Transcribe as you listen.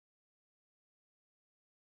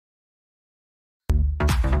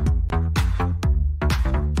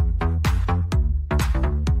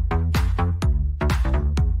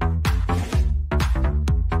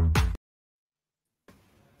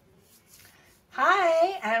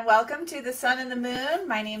and welcome to The Sun and the Moon.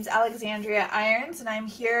 My name's Alexandria Irons, and I'm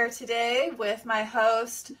here today with my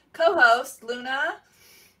co-host, Luna.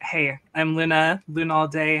 Hey, I'm Luna all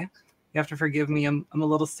day. You have to forgive me. I'm a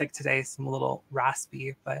little sick today, so I'm a little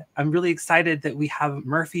raspy, but I'm really excited that we have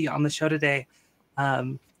Murri on the show today. A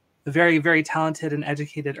very, very talented and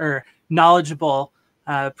educated or knowledgeable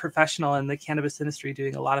professional in the cannabis industry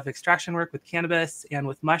doing a lot of extraction work with cannabis and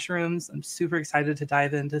with mushrooms. I'm super excited to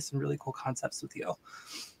dive into some really cool concepts with you.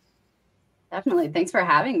 Definitely. Thanks for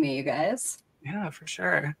having me, you guys. Yeah, for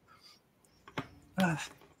sure.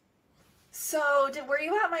 So, were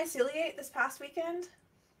you at Myceliate this past weekend?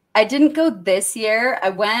 I didn't go this year. I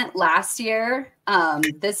went last year.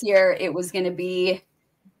 This year it was going to be,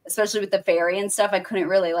 especially with the ferry and stuff, I couldn't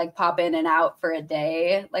really like pop in and out for a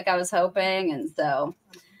day like I was hoping. And so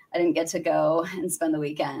I didn't get to go and spend the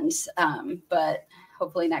weekend. But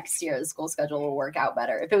hopefully next year the school schedule will work out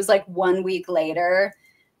better. If it was like 1 week later,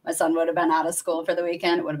 my son would have been out of school for the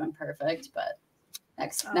weekend. It would have been perfect. But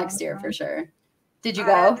next year for sure. Did you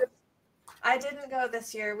go? I didn't go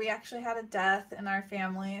this year. We actually had a death in our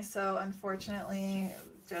family. So unfortunately,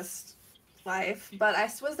 just life. But I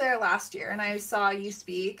was there last year and I saw you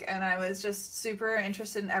speak and I was just super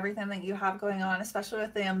interested in everything that you have going on, especially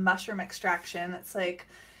with the mushroom extraction.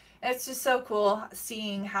 It's just so cool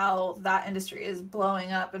seeing how that industry is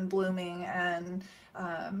blowing up and blooming, and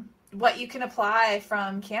what you can apply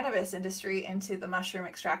from cannabis industry into the mushroom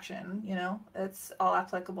extraction. You know, it's all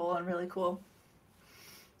applicable and really cool.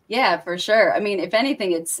 Yeah, for sure. I mean, if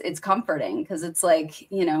anything, it's comforting because it's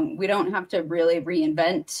like, you know, we don't have to really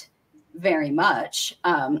reinvent very much.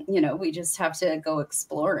 We just have to go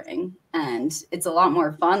exploring, and it's a lot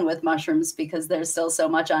more fun with mushrooms because there's still so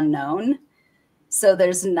much unknown. So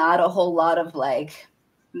there's not a whole lot of like,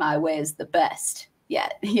 my way is the best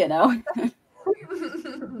yet, you know?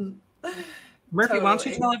 Murri, totally. Why don't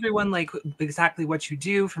you tell everyone like exactly what you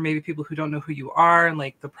do for maybe people who don't know who you are, and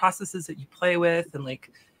like the processes that you play with, and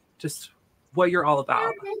like just what you're all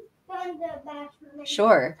about.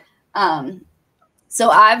 Sure. So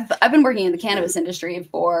I've been working in the cannabis industry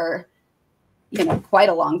for, quite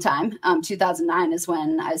a long time. 2009 is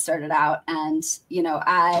when I started out, and,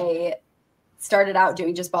 I started out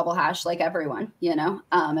doing just bubble hash like everyone,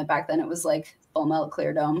 and back then it was like full melt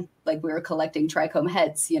clear dome. Like we were collecting trichome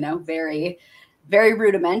heads, very, very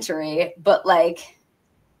rudimentary, but like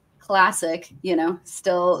classic,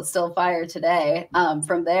 still fire today.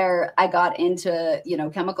 From there, I got into,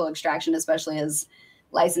 chemical extraction, especially as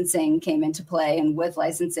licensing came into play. And with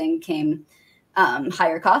licensing came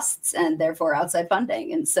higher costs and therefore outside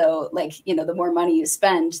funding. And so the more money you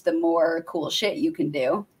spend, the more cool shit you can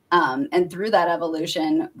do. And through that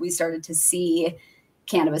evolution, we started to see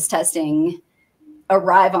cannabis testing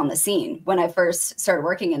arrive on the scene. When I first started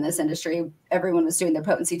working in this industry, everyone was doing their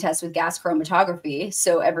potency tests with gas chromatography.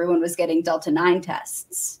 So everyone was getting Delta-9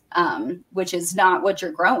 tests, which is not what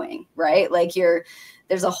you're growing, right? Like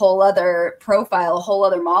there's a whole other profile, a whole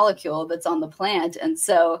other molecule that's on the plant. And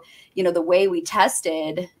so, the way we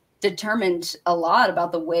tested determined a lot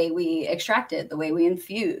about the way we extracted, the way we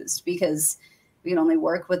infused, because we can only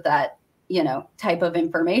work with that, type of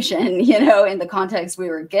information, in the context we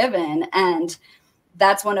were given. And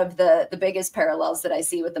that's one of the biggest parallels that I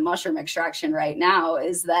see with the mushroom extraction right now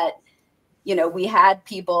is that, we had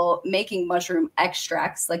people making mushroom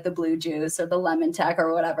extracts like the blue juice or the lemon tech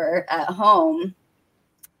or whatever at home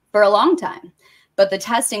for a long time, but the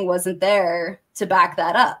testing wasn't there to back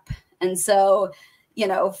that up. And so,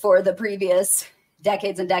 for the previous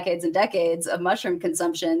decades and decades and decades of mushroom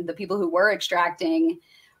consumption, the people who were extracting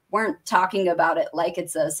weren't talking about it like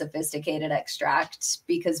it's a sophisticated extract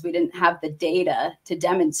because we didn't have the data to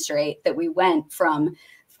demonstrate that we went from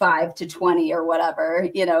 5 to 20 or whatever,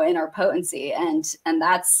 in our potency. And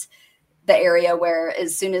that's the area where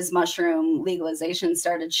as soon as mushroom legalization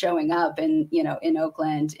started showing up in, in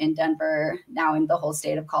Oakland, in Denver, now in the whole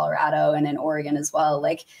state of Colorado and in Oregon as well,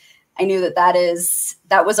 I knew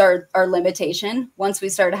that was our limitation. Once we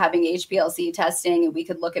started having HPLC testing and we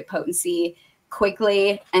could look at potency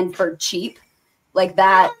quickly and for cheap,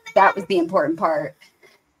 that was the important part.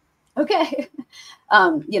 Okay.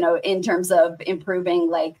 In terms of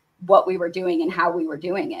improving what we were doing and how we were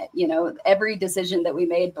doing it, every decision that we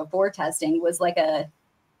made before testing was like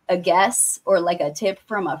a guess or like a tip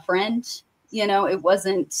from a friend, it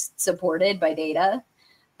wasn't supported by data.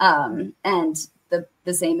 And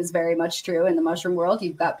the same is very much true in the mushroom world.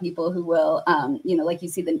 You've got people who will, you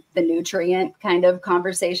see the nutrient kind of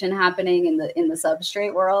conversation happening in the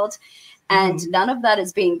substrate world. And none of that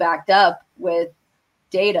is being backed up with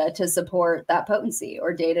data to support that potency,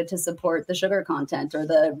 or data to support the sugar content or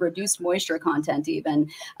the reduced moisture content even.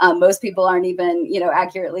 Most people aren't even,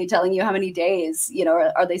 accurately telling you how many days,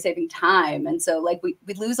 are they saving time. And so like we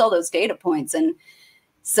lose all those data points. And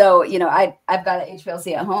so, I've got an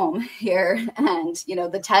HPLC at home here, and,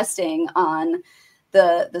 the testing on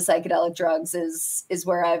the psychedelic drugs is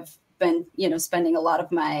where I've been, spending a lot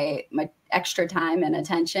of my extra time and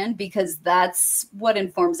attention, because that's what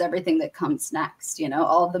informs everything that comes next.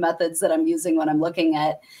 All of the methods that I'm using when I'm looking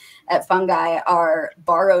at fungi are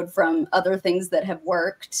borrowed from other things that have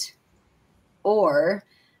worked, or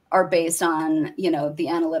are based on, the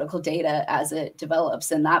analytical data as it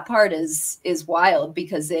develops. And that part is wild,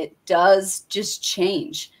 because it does just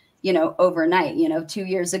change, overnight. 2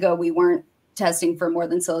 years ago, we weren't testing for more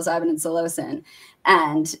than psilocybin and psilocin.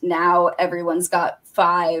 And now everyone's got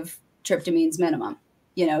 5 tryptamines minimum.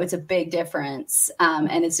 It's a big difference.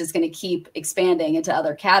 And it's just going to keep expanding into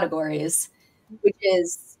other categories, which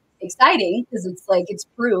is exciting, because it's like, it's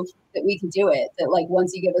proof that we can do it, that like,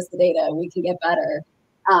 once you give us the data, we can get better.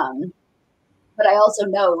 But I also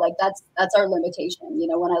know like that's our limitation.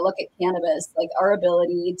 When I look at cannabis, like our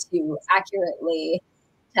ability to accurately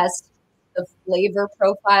test the flavor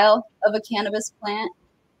profile of a cannabis plant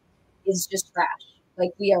is just trash.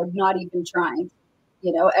 Like, we are not even trying.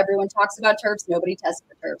 Everyone talks about terps. Nobody tests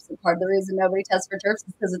for terps. And part of the reason nobody tests for terps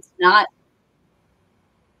is because it's not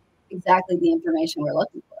exactly the information we're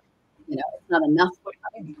looking for. It's not enough.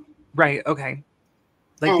 Right. Okay.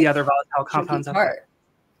 Like the other volatile compounds.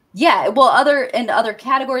 Yeah. Well, other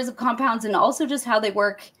categories of compounds, and also just how they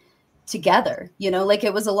work together. Like,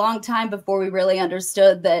 it was a long time before we really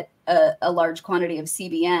understood that a large quantity of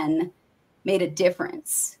CBN made a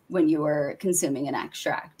difference when you were consuming an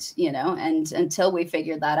extract, and until we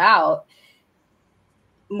figured that out,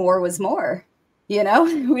 more was more. We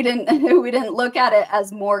didn't look at it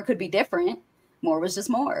as more could be different. More was just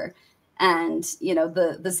more. And,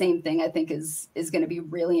 the same thing I think is going to be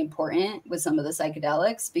really important with some of the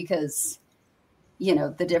psychedelics, because,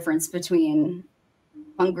 the difference between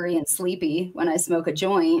hungry and sleepy when I smoke a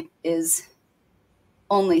joint is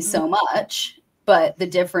only so much, but the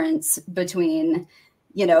difference between,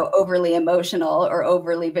 overly emotional or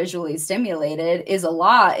overly visually stimulated is a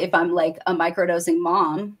lot if I'm like a microdosing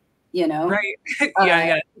mom, right.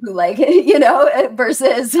 Yeah. Who like,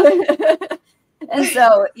 versus, and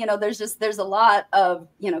so, there's a lot of,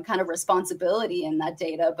 kind of responsibility in that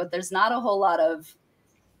data, but there's not a whole lot of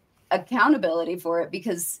accountability for it,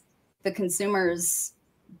 because the consumers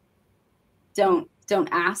don't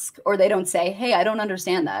ask, or they don't say, hey, I don't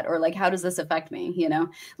understand that, or like, how does this affect me?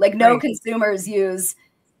 Like, no right. Consumers use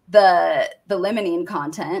the limonene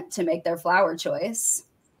content to make their flower choice.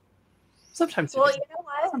 Sometimes. Well, you know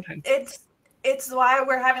what? Sometimes. It's why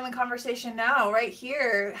we're having the conversation now, right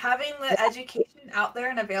here. Having the education out there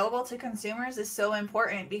and available to consumers is so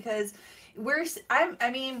important, because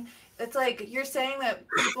it's like you're saying that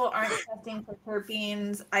people aren't testing for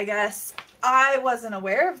terpenes. I guess I wasn't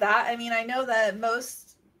aware of that. I know that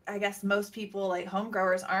most people, like home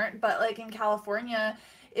growers, aren't, but like in California,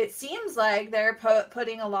 it seems like they're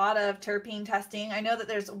putting a lot of terpene testing. I know that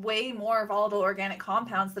there's way more volatile organic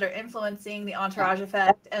compounds that are influencing the entourage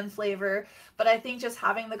effect and flavor, but I think just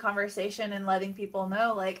having the conversation and letting people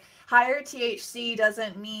know, like, higher THC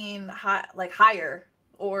doesn't mean higher.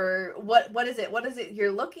 Or what is it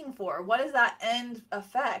you're looking for? What is that end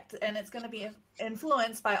effect? And it's going to be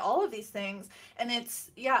influenced by all of these things. And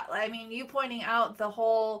it's, you pointing out the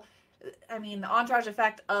whole, the entourage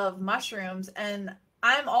effect of mushrooms. And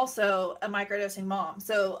I'm also a microdosing mom.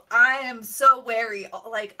 So I am so wary.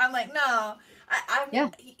 Like, I'm like, no,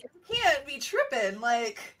 you can't be tripping.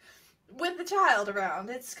 Like, with the child around,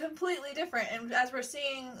 it's completely different. And as we're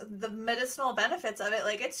seeing the medicinal benefits of it,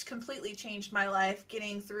 like, it's completely changed my life,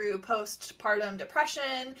 getting through postpartum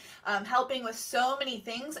depression, helping with so many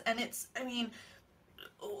things. And it's,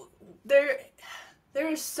 there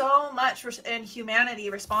is so much in humanity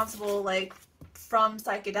responsible, like, from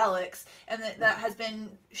psychedelics, and that has been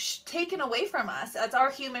taken away from us as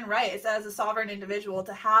our human rights as a sovereign individual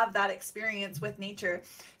to have that experience with nature.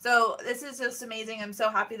 So this is just amazing. I'm so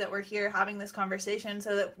happy that we're here having this conversation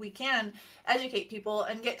so that we can educate people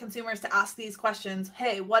and get consumers to ask these questions.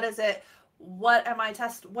 Hey, what is it? What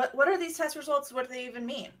are these test results? What do they even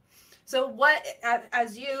mean? So what,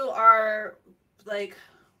 as you are like,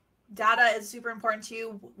 data is super important to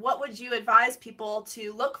you, what would you advise people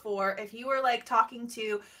to look for if you were like talking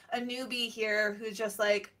to a newbie here who's just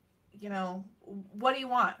like, what do you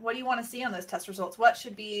want? What do you want to see on those test results? What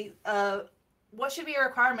should be a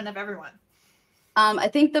requirement of everyone? I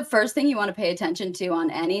think the first thing you want to pay attention to on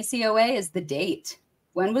any COA is the date.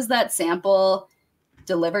 when was that sample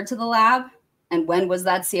delivered to the lab? And when was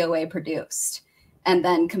that COA produced? And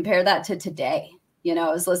then compare that to today. You know,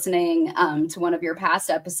 I was listening to one of your past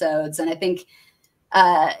episodes, and I think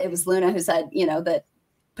it was Luna who said, you know, that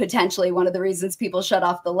potentially one of the reasons people shut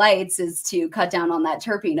off the lights is to cut down on that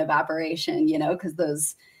terpene evaporation, you know, because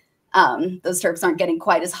those terps aren't getting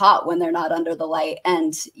quite as hot when they're not under the light.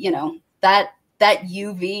 And, you know, that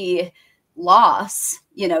UV loss,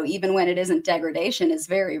 you know, even when it isn't degradation, is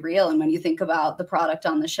very real. And when you think about the product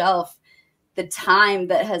on the shelf, the time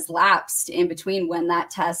that has lapsed in between when that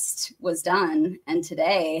test was done and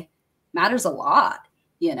today matters a lot,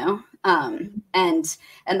 you know? And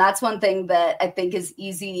that's one thing that I think is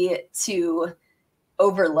easy to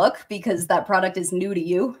overlook because that product is new to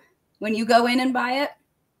you when you go in and buy it.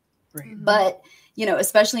 Right. But, you know,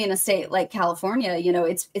 especially in a state like California, you know,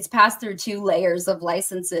 it's passed through 2 layers of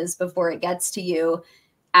licenses before it gets to you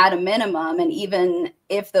at a minimum. And even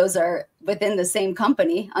if those are within the same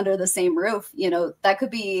company under the same roof, you know, that could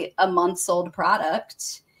be a month's old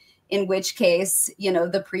product, in which case, you know,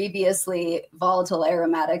 the previously volatile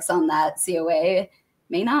aromatics on that COA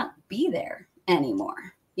may not be there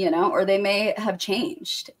anymore, you know, or they may have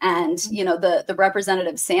changed. And, you know, the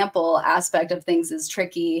representative sample aspect of things is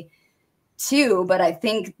tricky too. But I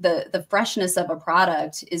think the freshness of a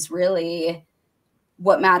product is really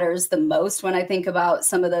what matters the most when I think about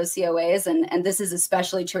some of those COAs. And this is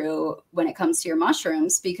especially true when it comes to your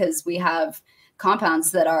mushrooms, because we have compounds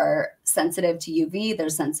that are sensitive to UV, they're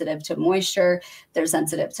sensitive to moisture, they're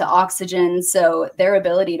sensitive to oxygen. So their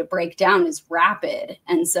ability to break down is rapid.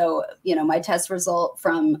 And so, you know, my test result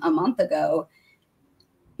from a month ago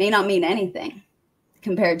may not mean anything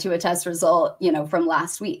compared to a test result, you know, from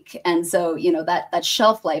last week. And so, you know, that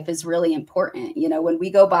shelf life is really important. You know, when we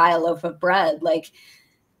go buy a loaf of bread, like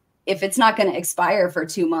if it's not going to expire for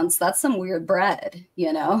 2 months, that's some weird bread,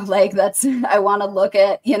 you know, like I want to look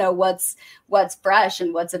at, you know, what's fresh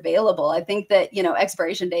and what's available. I think that, you know,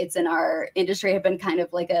 expiration dates in our industry have been kind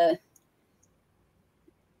of like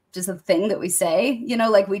just a thing that we say, you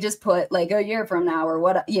know, like we just put like a year from now or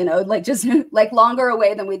what, you know, like just like longer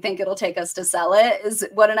away than we think it'll take us to sell it is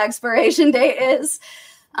what an expiration date is.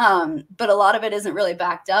 But a lot of it isn't really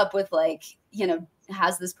backed up with like, you know,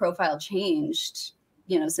 has this profile changed,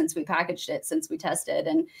 you know, since we packaged it, since we tested,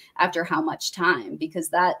 and after how much time, because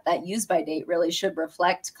that use by date really should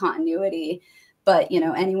reflect continuity. But, you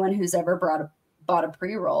know, anyone who's ever bought a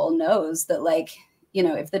pre-roll knows that, like, you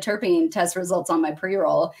know, if the terpene test results on my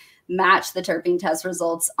pre-roll match the terpene test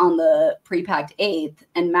results on the pre-packed eighth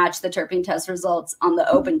and match the terpene test results on the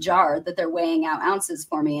open jar that they're weighing out ounces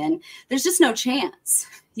for me in, there's just no chance,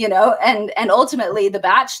 you know. And ultimately the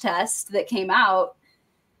batch test that came out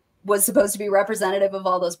was supposed to be representative of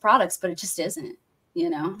all those products, but it just isn't, you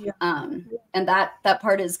know. Yeah. And that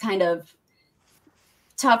part is kind of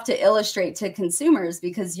tough to illustrate to consumers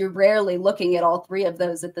because you're rarely looking at all 3 of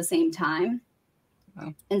those at the same time.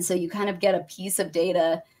 Wow. And so you kind of get a piece of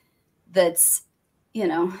data that's, you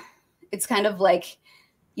know, it's kind of like,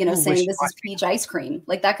 you know, saying this is peach ice cream.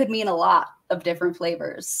 Like that could mean a lot of different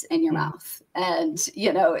flavors in your mouth. And,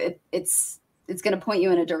 you know, it's going to point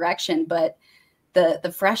you in a direction, but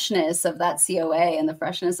the freshness of that COA and the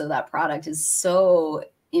freshness of that product is so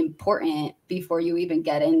important before you even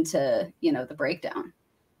get into, you know, the breakdown.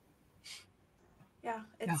 Yeah,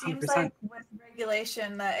 it Yeah, seems 100%. like with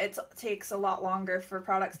regulation that it takes a lot longer for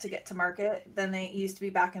products to get to market than they used to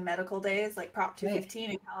be back in medical days. Like Prop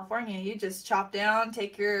 215 in California, you just chop down,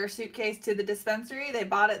 take your suitcase to the dispensary, they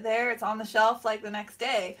bought it there, it's on the shelf like the next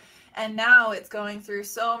day. And now it's going through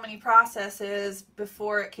so many processes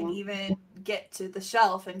before it can even get to the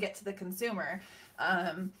shelf and get to the consumer.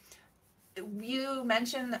 You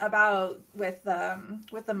mentioned about with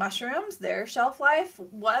the mushrooms, their shelf life.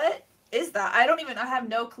 What is that? I have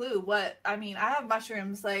no clue I have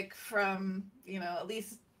mushrooms like from, you know, at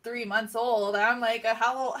least 3 months old. I'm like,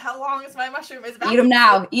 how long is my mushroom? Eat them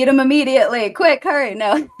now. Eat them immediately. Quick, hurry.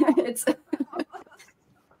 No,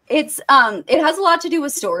 it has a lot to do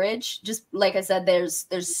with storage. Just like I said, there's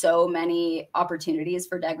so many opportunities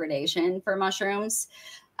for degradation for mushrooms.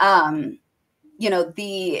 You know,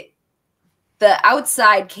 the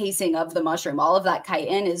outside casing of the mushroom, all of that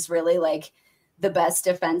chitin is really like the best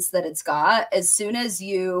defense that it's got. As soon as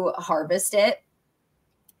you harvest it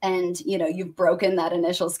and, you know, you've broken that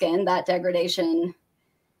initial skin, that degradation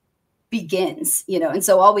begins, you know, and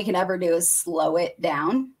so all we can ever do is slow it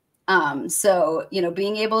down. So, you know,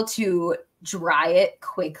 being able to dry it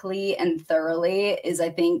quickly and thoroughly is, I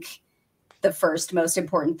think, the first most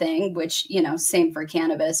important thing, which, you know, same for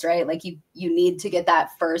cannabis, right? Like you need to get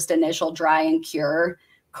that first initial dry and cure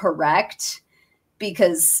correct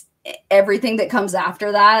because everything that comes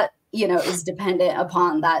after that, you know, is dependent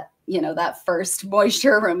upon that, you know, that first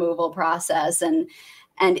moisture removal process. And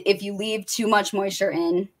if you leave too much moisture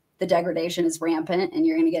in, the degradation is rampant, and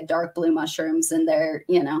you're going to get dark blue mushrooms, and they're,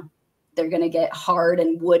 you know, they're going to get hard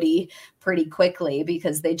and woody pretty quickly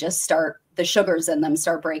because they just start, the sugars in them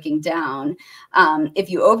start breaking down.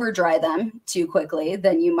 If you over dry them too quickly,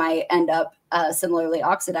 then you might end up similarly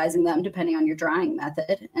oxidizing them depending on your drying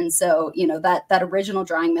method. And so, you know, that original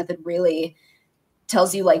drying method really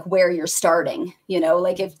tells you like where you're starting, you know,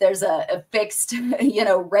 like if there's a fixed, you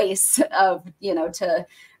know, race of, you know,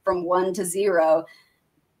 from 1 to 0,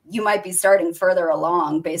 you might be starting further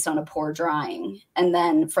along based on a poor drying. And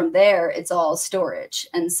then from there, it's all storage.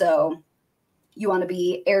 And so you want to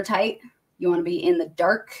be airtight. You want to be in the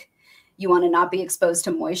dark. You want to not be exposed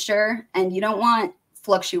to moisture. And you don't want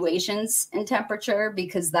fluctuations in temperature,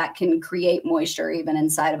 because that can create moisture even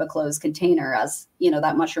inside of a closed container, as, you know,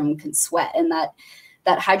 that mushroom can sweat. And that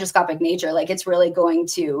hygroscopic nature, like it's really going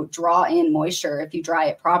to draw in moisture if you dry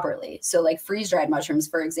it properly. So like freeze-dried mushrooms,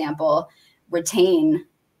 for example, retain,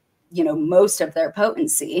 you know, most of their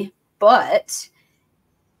potency, but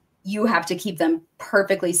you have to keep them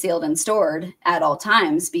perfectly sealed and stored at all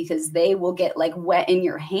times, because they will get like wet in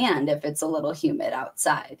your hand if it's a little humid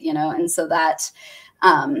outside, you know? And so that,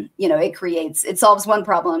 you know, it solves one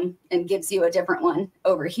problem and gives you a different one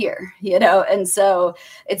over here, you know? And so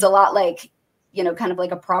it's a lot like, you know, kind of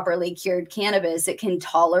like a properly cured cannabis. It can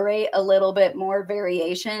tolerate a little bit more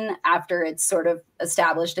variation after it's sort of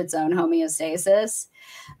established its own homeostasis.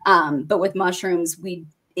 But with mushrooms,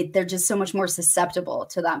 they're just so much more susceptible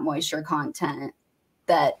to that moisture content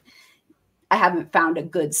that I haven't found a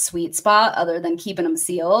good sweet spot other than keeping them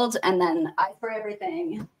sealed. And then I spray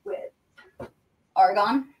everything with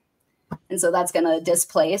argon. And so that's going to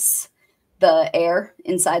displace the air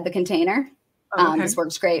inside the container. Okay. This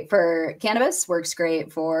works great for cannabis, works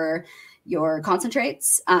great for your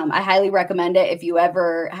concentrates. I highly recommend it if you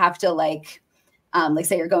ever have to like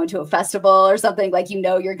say you're going to a festival or something, like, you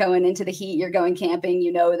know, you're going into the heat, you're going camping,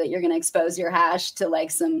 you know that you're going to expose your hash to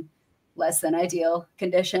like some less than ideal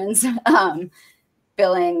conditions.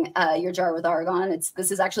 Filling your jar with argon.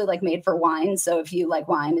 This is actually like made for wine. So if you like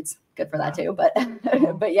wine, it's good for that too. But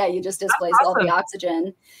but yeah, you just displace all the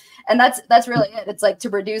oxygen. And that's really it. It's like to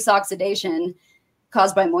reduce oxidation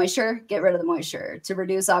caused by moisture, get rid of the moisture. To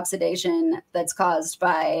reduce oxidation that's caused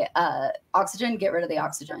by oxygen, get rid of the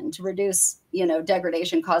oxygen. To reduce, you know,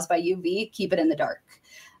 degradation caused by UV, keep it in the dark.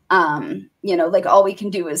 You know, like all we can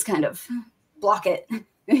do is kind of block it.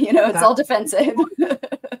 You know, it's all defensive.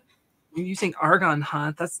 You're using argon,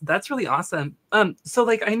 huh? That's really awesome. So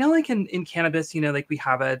like I know like in cannabis, you know, like we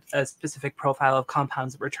have a specific profile of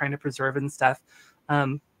compounds that we're trying to preserve and stuff.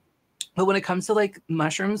 But when it comes to like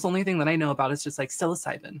mushrooms, the only thing that I know about is just like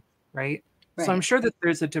psilocybin, right? So I'm sure that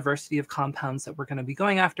there's a diversity of compounds that we're going to be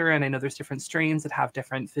going after. And I know there's different strains that have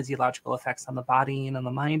different physiological effects on the body and on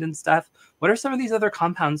the mind and stuff. What are some of these other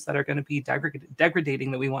compounds that are going to be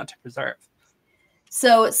degrading that we want to preserve?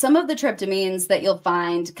 So some of the tryptamines that you'll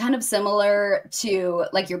find kind of similar to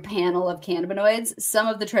like your panel of cannabinoids, some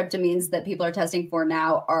of the tryptamines that people are testing for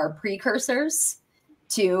now are precursors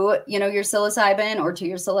to, you know, your psilocybin or to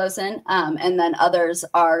your psilocin. And then others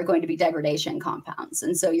are going to be degradation compounds.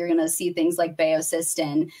 And so you're going to see things like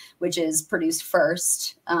baeocystin, which is produced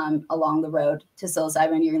first along the road to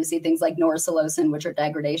psilocybin. You're going to see things like norpsilocin, which are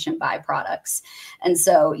degradation byproducts. And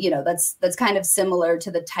so, you know, that's kind of similar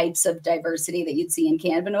to the types of diversity that you'd see in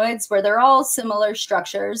cannabinoids, where they're all similar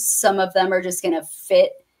structures. Some of them are just going to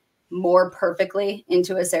fit more perfectly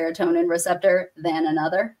into a serotonin receptor than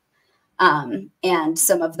another. And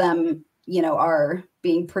some of them, you know, are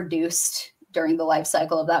being produced during the life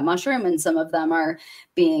cycle of that mushroom, and some of them are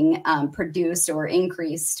being produced or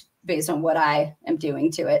increased based on what I am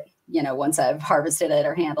doing to it, you know, once I've harvested it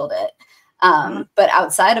or handled it. But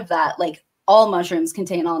outside of that, like all mushrooms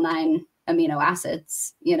contain all 9 amino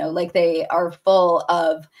acids, you know, like they are full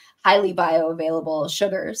of highly bioavailable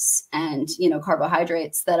sugars and, you know,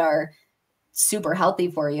 carbohydrates that are super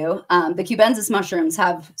healthy for you. The cubensis mushrooms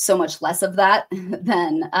have so much less of that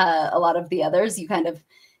than a lot of the others.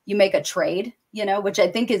 You make a trade, you know, which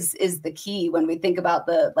I think is the key when we think about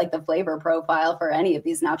the flavor profile for any of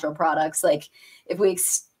these natural products. Like if we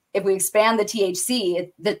expand the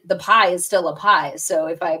THC, the pie is still a pie. So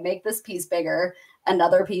if I make this piece bigger,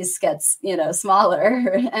 another piece gets, you know,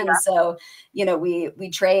 smaller. And so, you know,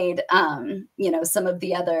 we trade, you know, some of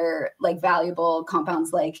the other like valuable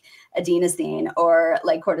compounds like adenosine or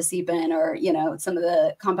like cordycepin or, you know, some of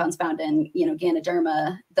the compounds found in, you know,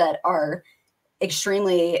 Ganoderma that are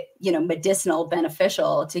extremely, medicinal,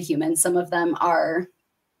 beneficial to humans. Some of them are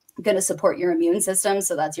going to support your immune system.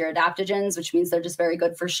 So that's your adaptogens, which means they're just very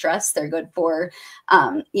good for stress. They're good for,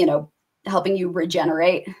 helping you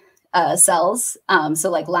regenerate cells. So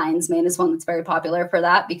like lion's mane is one that's very popular for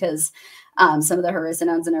that, because some of the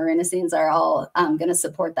haricinones and arenosines are all going to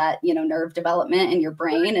support that, nerve development in your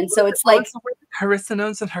brain. And so it's like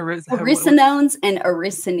haricinones and haricinones and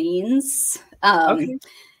aresinines. Okay.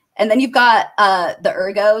 And then you've got the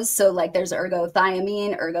ergos. So like there's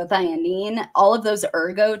ergothiamine, ergothioneine, all of those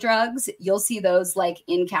ergo drugs. You'll see those like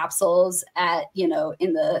in capsules at, in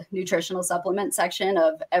the nutritional supplement section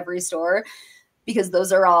of every store, because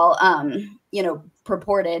those are all,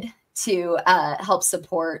 purported to help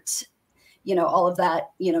support, all of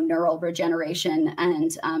that, neural regeneration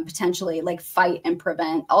and potentially like fight and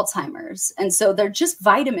prevent Alzheimer's. And so they're just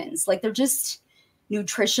vitamins, like they're just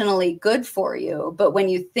nutritionally good for you. But when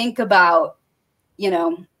you think about,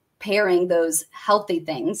 pairing those healthy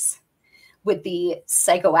things with the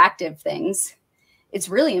psychoactive things, it's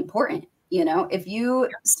really important. If you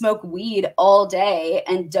smoke weed all day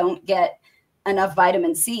and don't get enough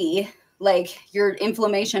vitamin C, like your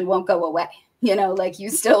inflammation won't go away. Like you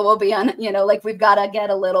still will be on, like we've got to get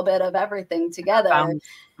a little bit of everything together.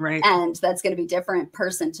 Right. And that's going to be different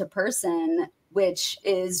person to person, which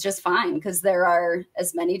is just fine, because there are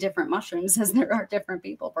as many different mushrooms as there are different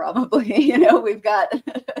people, probably. You've got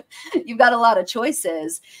a lot of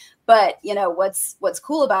choices. But, what's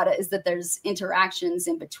cool about it is that there's interactions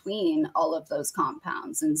in between all of those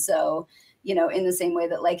compounds. And so, in the same way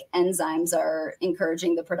that like enzymes are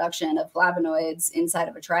encouraging the production of flavonoids inside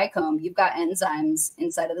of a trichome, you've got enzymes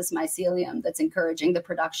inside of this mycelium that's encouraging the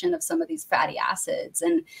production of some of these fatty acids.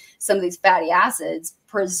 And some of these fatty acids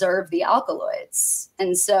preserve the alkaloids.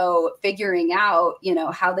 And so figuring out,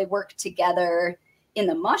 how they work together in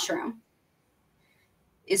the mushroom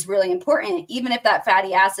is really important. Even if that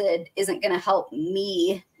fatty acid isn't going to help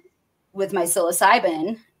me with my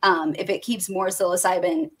psilocybin, if it keeps more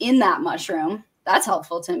psilocybin in that mushroom, that's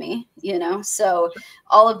helpful to me, So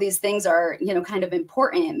all of these things are, kind of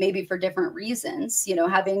important, maybe for different reasons.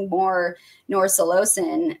 Having more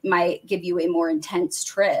norpsilocin might give you a more intense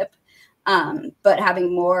trip, but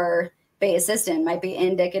having more baeocystin might be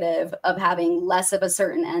indicative of having less of a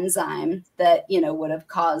certain enzyme that, would have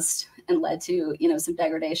caused and led to, some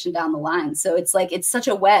degradation down the line. So it's like, it's such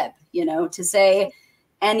a web, to say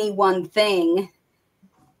any one thing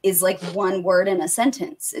is like one word in a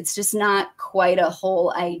sentence. It's just not quite a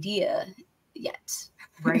whole idea yet.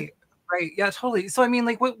 Right. Yeah, totally. So I mean,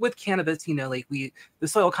 like with cannabis, like the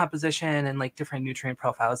soil composition and like different nutrient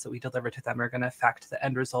profiles that we deliver to them are going to affect the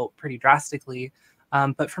end result pretty drastically.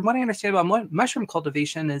 But from what I understand about mushroom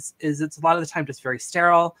cultivation is it's a lot of the time just very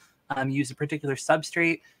sterile. Use a particular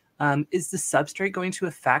substrate. Is the substrate going to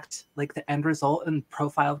affect like the end result and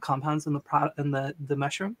profile of compounds in the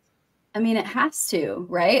mushroom? I mean, it has to,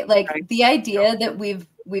 right? Like the idea that we've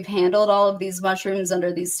handled all of these mushrooms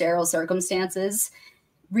under these sterile circumstances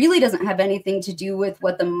really doesn't have anything to do with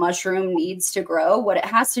what the mushroom needs to grow. What it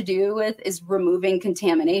has to do with is removing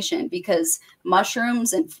contamination, because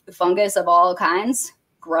mushrooms and fungus of all kinds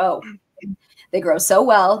grow. They grow so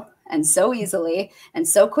well and so easily and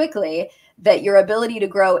so quickly that your ability to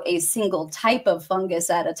grow a single type of fungus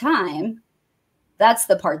at a time, that's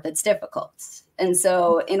the part that's difficult. And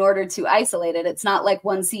so in order to isolate it, it's not like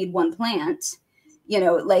one seed, one plant,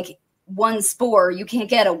 like one spore, you can't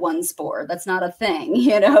get a one spore. That's not a thing.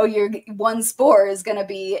 Your one spore is going to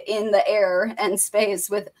be in the air and space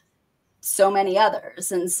with so many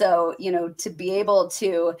others. And so, to be able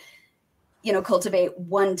to, cultivate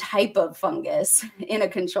one type of fungus in a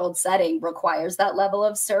controlled setting requires that level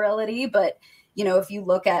of sterility. But, if you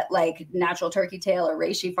look at like natural turkey tail or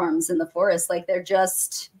reishi farms in the forest, like they're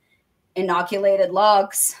just inoculated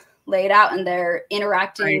logs laid out and they're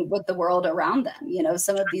interacting with the world around them.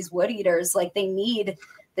 Some of these wood eaters, like they need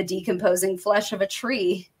the decomposing flesh of a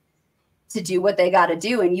tree to do what they got to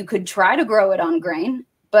do. And you could try to grow it on grain,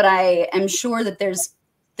 but I am sure that there's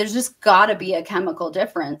just got to be a chemical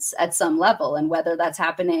difference at some level. And whether that's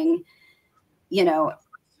happening,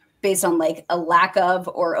 based on like a lack of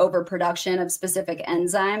or overproduction of specific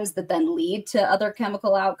enzymes that then lead to other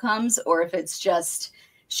chemical outcomes, or if it's just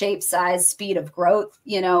shape, size, speed of growth,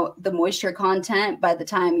 the moisture content by the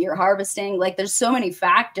time you're harvesting, like there's so many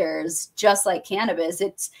factors, just like cannabis.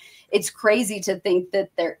 It's crazy to think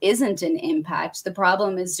that there isn't an impact. The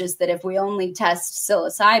problem is just that if we only test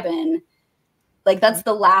psilocybin, like that's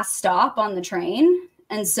the last stop on the train.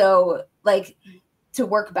 And so like to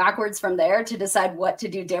work backwards from there to decide what to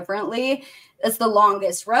do differently, it's the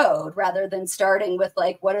longest road, rather than starting with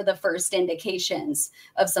like, what are the first indications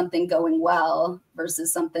of something going well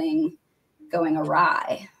versus something going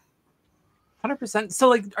awry. 100%. So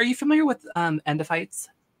like, are you familiar with endophytes?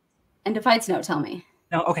 Endophytes? No, tell me.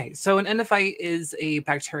 No, okay. So an endophyte is a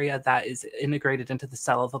bacteria that is integrated into the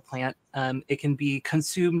cell of a plant. It can be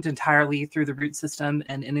consumed entirely through the root system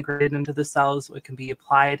and integrated into the cells. It can be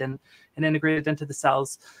applied and integrated into the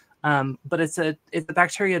cells. But it's a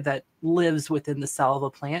bacteria that lives within the cell of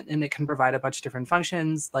a plant, and it can provide a bunch of different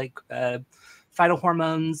functions, like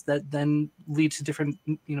phytohormones that then lead to different,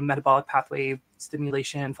 metabolic pathway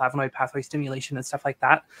stimulation, flavonoid pathway stimulation, and stuff like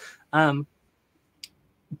that.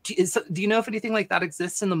 Do you know if anything like that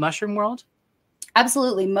exists in the mushroom world?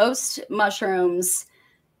 Absolutely. Most mushrooms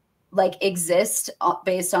like exist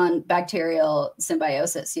based on bacterial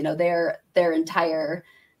symbiosis. Their entire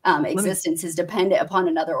existence is dependent upon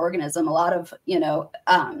another organism. A lot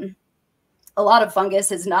of fungus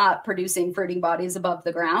is not producing fruiting bodies above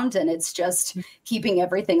the ground, and it's just keeping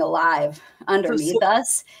everything alive underneath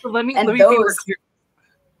us. So let me be more clear.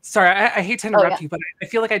 Sorry, I hate to interrupt you, but I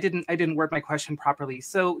feel like I didn't word my question properly.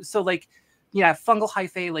 So like, yeah, fungal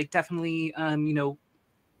hyphae like definitely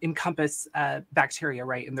encompass bacteria,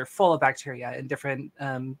 right? And they're full of bacteria and different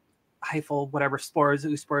hyphal, whatever, spores,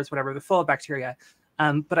 oospores, whatever. They're full of bacteria.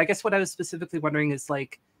 But I guess what I was specifically wondering is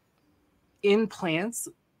like, in plants,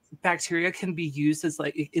 bacteria can be used as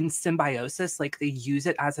like in symbiosis, like they use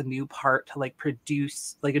it as a new part to like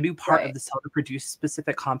produce like a new part of the cell to produce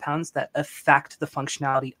specific compounds that affect the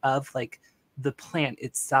functionality of like the plant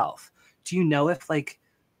itself. Do you know if like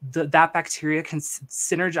that bacteria can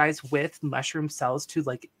synergize with mushroom cells to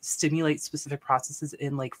like stimulate specific processes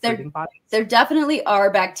in like fruiting bodies? There definitely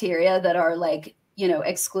are bacteria that are like,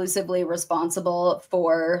 exclusively responsible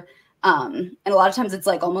for and a lot of times it's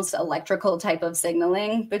like almost electrical type of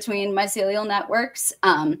signaling between mycelial networks.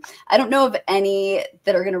 I don't know of any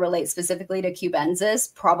that are going to relate specifically to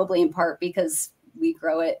cubensis, probably in part because we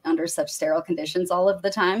grow it under such sterile conditions all of the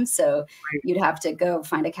time. So you'd have to go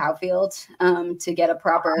find a cow field to get a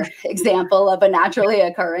proper example of a naturally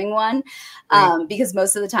occurring one. Because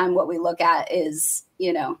most of the time what we look at is,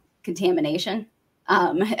 contamination.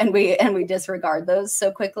 And we disregard those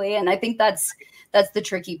so quickly. And I think that's the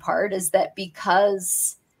tricky part, is that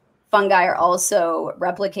because fungi are also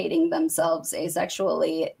replicating themselves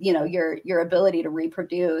asexually, your ability to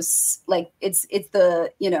reproduce, like it's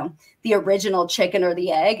the, the original chicken or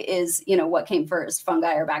the egg is, what came first,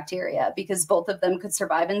 fungi or bacteria, because both of them could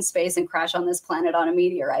survive in space and crash on this planet on a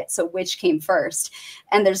meteorite. So which came first?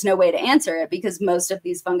 And there's no way to answer it, because most of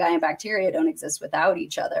these fungi and bacteria don't exist without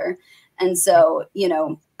each other. And so,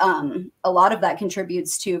 a lot of that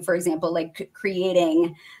contributes to, for example, like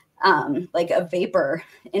creating like a vapor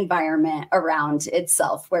environment around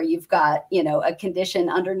itself, where you've got, a condition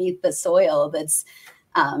underneath the soil that's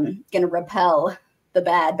going to repel the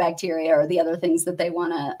bad bacteria or the other things that they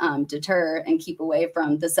want to deter and keep away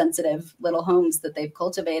from the sensitive little homes that they've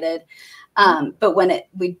cultivated. But when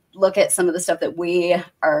we look at some of the stuff that we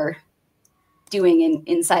are doing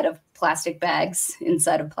inside of plastic bags,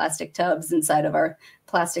 inside of plastic tubs, inside of our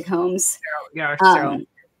plastic homes. We're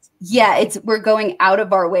going out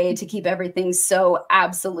of our way to keep everything so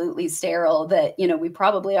absolutely sterile that, we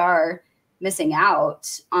probably are missing out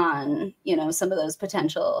on, some of those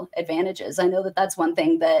potential advantages. I know that that's one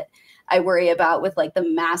thing that I worry about with like the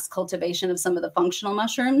mass cultivation of some of the functional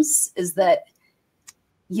mushrooms, is that,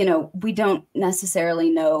 we don't necessarily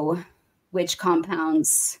know which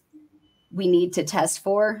compounds we need to test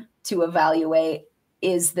for to evaluate,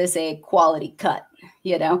 is this a quality cut,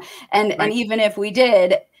 and even if we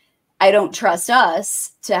did, I don't trust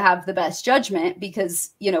us to have the best judgment,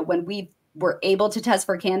 because, when we were able to test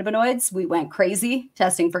for cannabinoids, we went crazy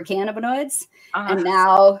testing for cannabinoids. And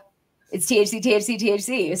now it's THC, THC,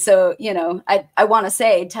 THC. So, I want to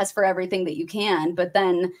say test for everything that you can, but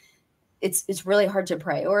then it's really hard to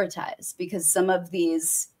prioritize, because some of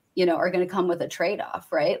these, are going to come with a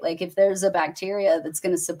trade-off, right? Like if there's a bacteria that's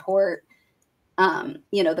going to support,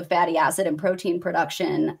 the fatty acid and protein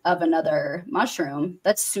production of another mushroom,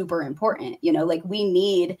 that's super important. Like we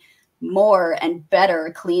need more and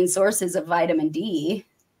better clean sources of vitamin D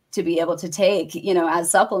to be able to take,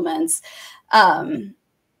 as supplements,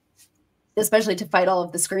 especially to fight all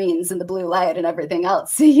of the screens and the blue light and everything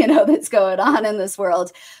else, that's going on in this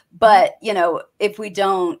world. But,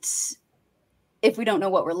 if we don't know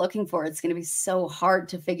what we're looking for, it's going to be so hard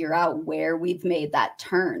to figure out where we've made that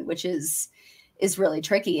turn, which is really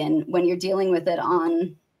tricky. And when you're dealing with it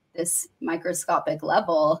on this microscopic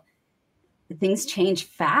level, things change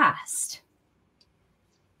fast.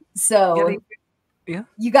 So yeah,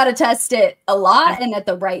 you got to test it a lot and at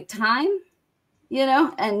the right time, you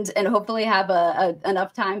know, and hopefully have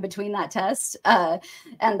enough time between that test and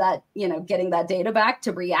that, you know, getting that data back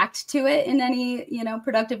to react to it in any, you know,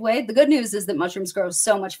 productive way. The good news is that mushrooms grow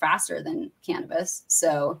so much faster than cannabis.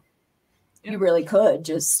 So you really could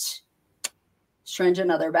just syringe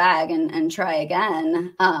another bag and try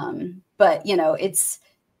again. But, you know, it's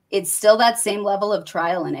still that same level of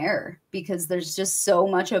trial and error because there's just so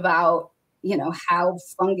much about, you know, how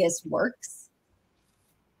fungus works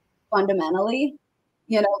fundamentally,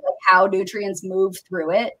 you know, like how nutrients move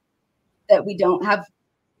through it that we don't have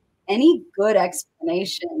any good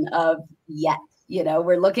explanation of yet. You know,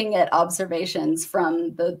 we're looking at observations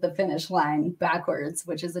from the finish line backwards,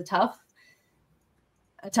 which is a tough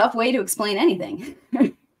way to explain anything.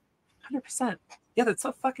 100%. Yeah, that's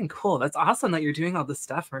so fucking cool. That's awesome that you're doing all this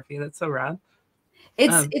stuff, Murphy. That's so rad.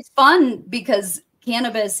 It's fun because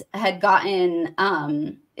cannabis had gotten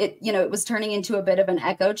it, you know, it was turning into a bit of an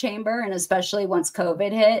echo chamber, and especially once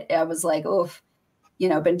COVID hit, I was like, oof, you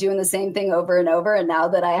know, been doing the same thing over and over, and now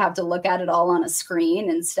that I have to look at it all on a screen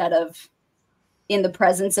instead of in the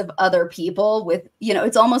presence of other people with, you know,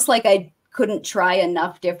 it's almost like I couldn't try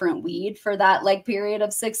enough different weed for that like period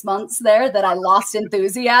of 6 months there that I lost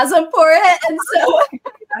enthusiasm for it. And so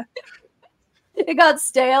it got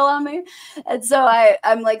stale on me. And so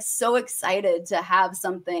I'm like so excited to have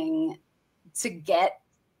something to get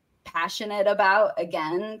passionate about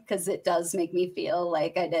again, because it does make me feel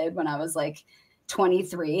like I did when I was like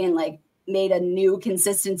 23 and like made a new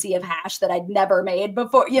consistency of hash that I'd never made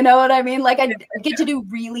before. You know what I mean? Like I get to do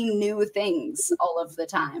really new things all of the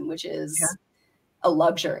time, which is a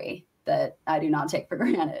luxury that I do not take for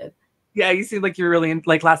granted. Yeah, you seem like you're really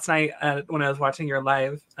like last night when I was watching your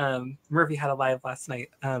live. Murphy had a live last night,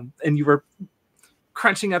 and you were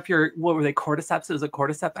crunching up your, what were they, cordyceps? It was a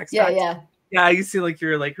cordyceps extract. Yeah. You seem like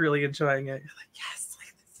you're like really enjoying it. You're like, yes,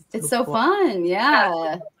 like, this is it's so cool. Fun.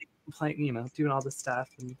 Yeah. Playing, you know, doing all this stuff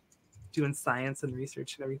and doing science and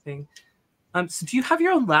research and everything. So do you have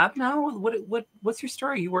your own lab now? What's your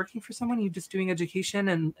story? Are you working for someone? Are you just doing education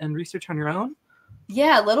and research on your own?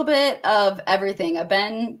 Yeah, a little bit of everything. I've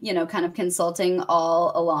been, you know, kind of consulting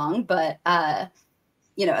all along, but,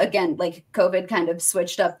 you know, again, like COVID kind of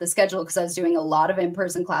switched up the schedule because I was doing a lot of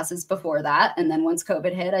in-person classes before that. And then once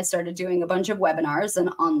COVID hit, I started doing a bunch of webinars and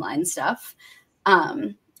online stuff,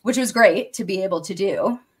 which was great to be able to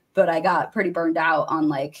do. But I got pretty burned out on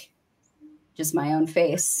like just my own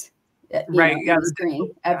face, right? On the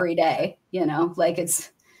screen every day, you know, like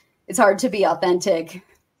it's hard to be authentic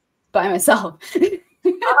by myself. You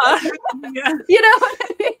know what I mean?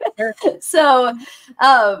 So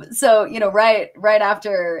you know, right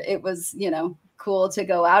after it was, you know, cool to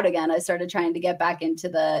go out again, I started trying to get back into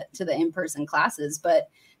the in-person classes, but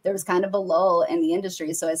there was kind of a lull in the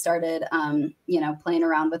industry. So I started you know, playing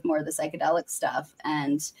around with more of the psychedelic stuff,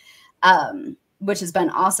 and which has been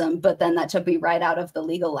awesome. But then that took me right out of the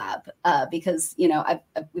legal lab because, you know,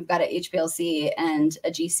 we've got an HPLC and a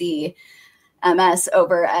GC MS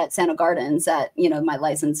over at Sano Gardens at, you know, my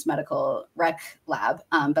licensed medical rec lab,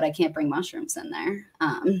 but I can't bring mushrooms in there.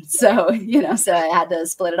 So, you know, so I had to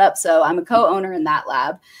split it up. So I'm a co-owner in that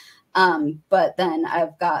lab. But then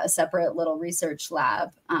I've got a separate little research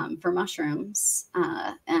lab for mushrooms.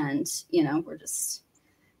 And, you know,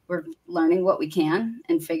 we're learning what we can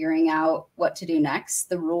and figuring out what to do next.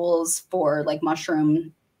 The rules for like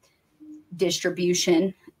mushroom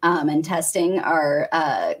distribution and testing are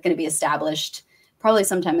going to be established probably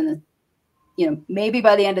sometime in the, you know, maybe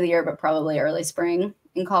by the end of the year, but probably early spring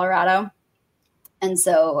in Colorado. And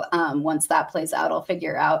so once that plays out, I'll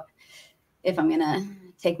figure out if I'm going to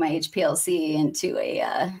take my HPLC into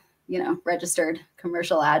a, you know, registered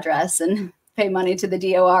commercial address and pay money to the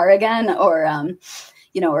DOR again, or,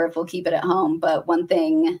 you know, or if we'll keep it at home. But one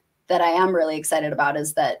thing that I am really excited about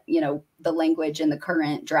is that, you know, the language in the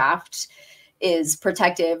current draft is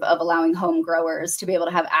protective of allowing home growers to be able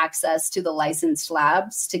to have access to the licensed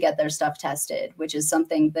labs to get their stuff tested, which is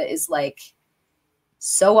something that is like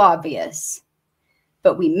so obvious,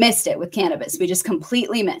 but we missed it with cannabis. We just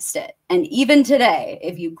completely missed it. And even today,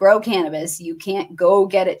 if you grow cannabis, you can't go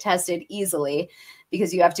get it tested easily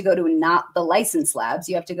because you have to go to not the licensed labs.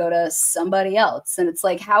 You have to go to somebody else. And it's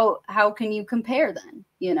like, how can you compare then?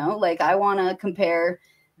 You know, like I want to compare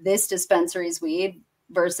this dispensary's weed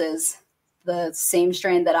versus the same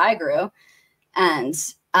strain that I grew. And,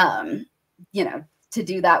 you know, to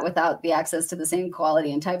do that without the access to the same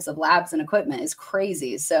quality and types of labs and equipment is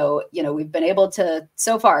crazy. So, you know, we've been able to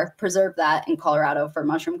so far preserve that in Colorado for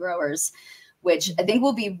mushroom growers, which I think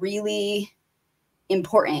will be really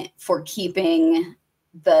important for keeping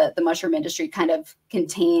the mushroom industry kind of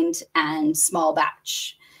contained and small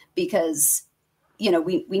batch, because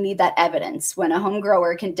we need that evidence. When a home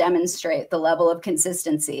grower can demonstrate the level of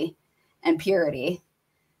consistency and purity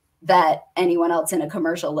that anyone else in a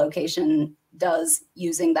commercial location does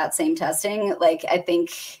using that same testing, like I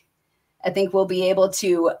think we'll be able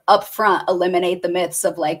to upfront eliminate the myths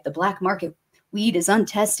of like the black market weed is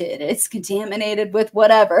untested, it's contaminated with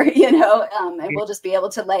whatever, and we'll just be able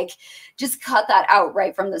to like just cut that out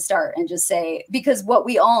right from the start and just say, because what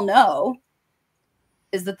we all know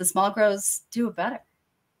is that the small grows do it better.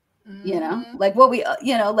 Like what we,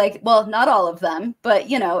 well, not all of them, but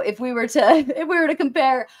if we were to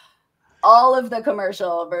compare all of the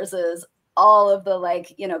commercial versus all of the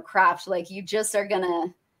like, craft, like you just are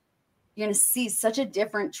you're going to see such a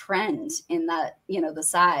different trend in that, the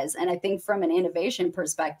size. And I think from an innovation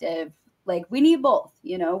perspective, like we need both,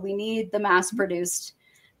 we need the mass produced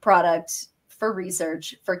product for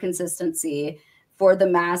research, for consistency, for the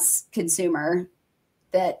mass consumer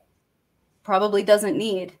that probably doesn't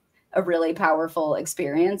need a really powerful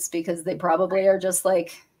experience, because they probably are just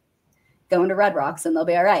like going to Red Rocks and they'll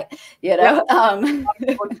be all right,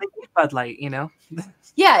 Bud Light,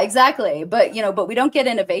 Yeah, exactly. But we don't get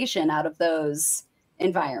innovation out of those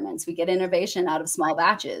environments. We get innovation out of small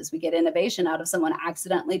batches. We get innovation out of someone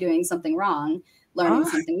accidentally doing something wrong, learning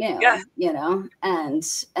something new,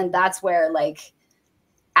 and that's where like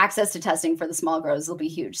access to testing for the small grows will be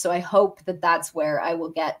huge. So I hope that that's where I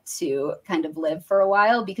will get to kind of live for a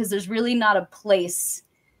while, because there's really not a place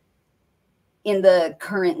in the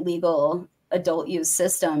current legal adult use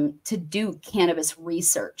system to do cannabis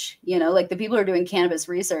research. Like the people who are doing cannabis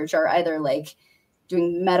research are either like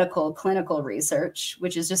doing medical clinical research,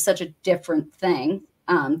 which is just such a different thing,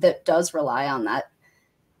 that does rely on that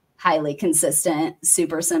highly consistent,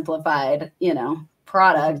 super simplified,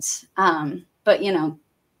 product. But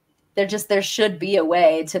there should be a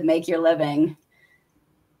way to make your living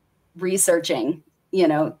researching,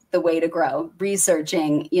 the way to grow,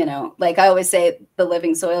 researching, like I always say, the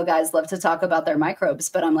living soil guys love to talk about their microbes,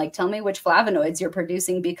 but I'm like, tell me which flavonoids you're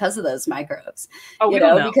producing because of those microbes,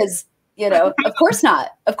 because, of course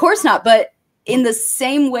not. But in the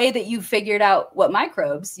same way that you figured out what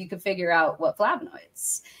microbes, you could figure out what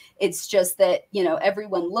flavonoids. It's just that,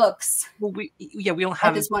 everyone looks we don't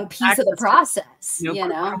have at this one piece of the process,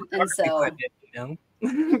 and so,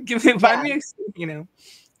 find me,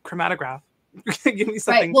 chromatograph. Give me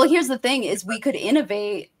something. Right. Well, here's the thing is we could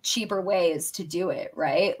innovate cheaper ways to do it,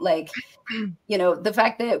 right? Like, the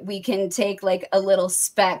fact that we can take like a little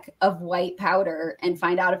speck of white powder and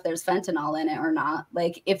find out if there's fentanyl in it or not.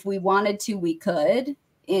 Like if we wanted to, we could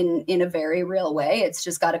in a very real way. It's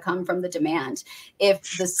just got to come from the demand.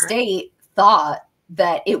 If the state thought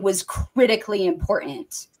that it was critically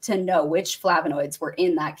important to know which flavonoids were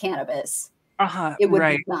in that cannabis, it would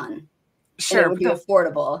be done. Sure, it would be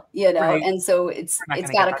affordable, right. And so it's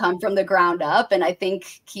got to come from the ground up. And I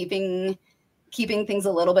think keeping things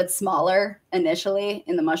a little bit smaller initially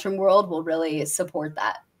in the mushroom world will really support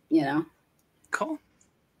that, Cool.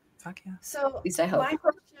 Fuck yeah. So at least I hope. My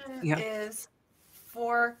question is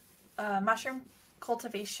for mushroom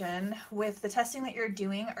cultivation, with the testing that you're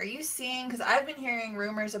doing, are you seeing, because I've been hearing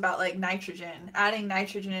rumors about like adding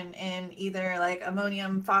nitrogen in either like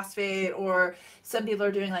ammonium phosphate, or some people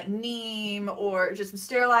are doing like neem, or just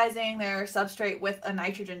sterilizing their substrate with a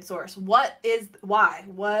nitrogen source. What is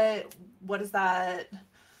that?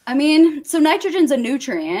 I mean, so nitrogen's a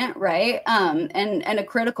nutrient, right? And a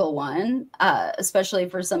critical one, especially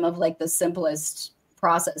for some of like the simplest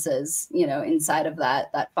processes, inside of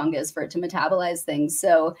that fungus for it to metabolize things.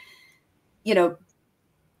 So,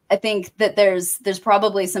 I think that there's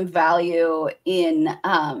probably some value in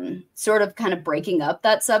sort of kind of breaking up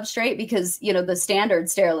that substrate, because, the standard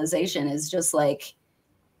sterilization is just like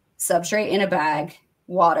substrate in a bag,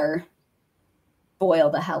 water, boil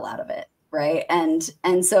the hell out of it. Right. And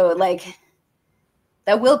so like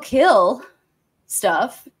that will kill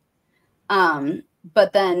stuff.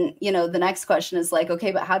 But then, the next question is like,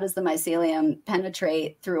 okay, but how does the mycelium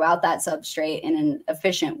penetrate throughout that substrate in an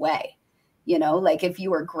efficient way? Like if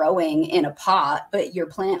you were growing in a pot, but your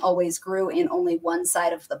plant always grew in only one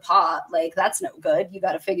side of the pot, like that's no good. You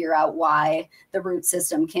got to figure out why the root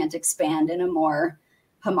system can't expand in a more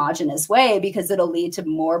homogeneous way, because it'll lead to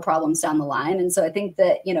more problems down the line. And so I think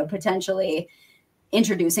that, potentially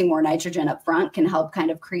introducing more nitrogen up front can help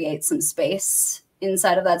kind of create some space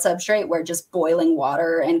inside of that substrate, where just boiling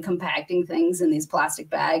water and compacting things in these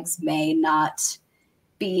plastic bags may not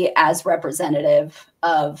be as representative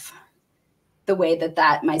of the way that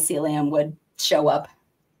mycelium would show up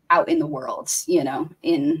out in the world, you know,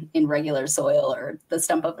 in regular soil or the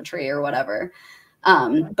stump of a tree or whatever.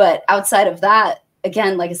 But outside of that,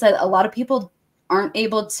 again, like I said, a lot of people aren't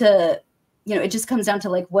able to, you know, it just comes down to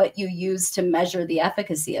like what you use to measure the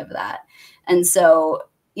efficacy of that. And so,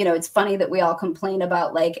 you know, it's funny that we all complain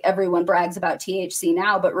about like everyone brags about THC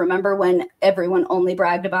now, but remember when everyone only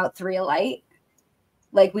bragged about 3-alite?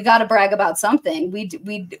 Like, we got to brag about something.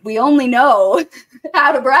 We only know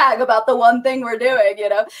how to brag about the one thing we're doing, you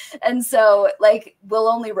know? And so like, we'll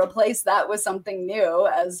only replace that with something new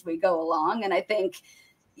as we go along. And I think,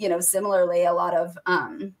 you know, similarly, a lot of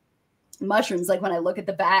mushrooms, like when I look at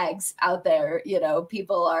the bags out there, you know,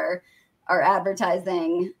 people are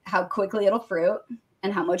advertising how quickly it'll fruit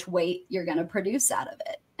and how much weight you're going to produce out of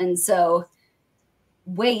it. And so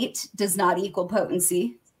weight does not equal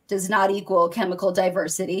potency, does not equal chemical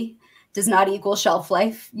diversity, does not equal shelf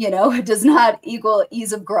life, you know, does not equal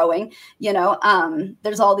ease of growing, you know.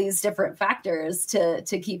 There's all these different factors to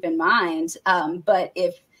keep in mind. But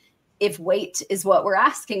if weight is what we're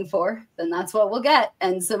asking for, then that's what we'll get.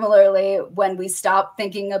 And similarly, when we stop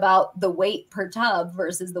thinking about the weight per tub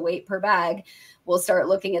versus the weight per bag, we'll start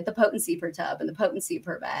looking at the potency per tub and the potency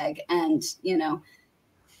per bag. And, you know,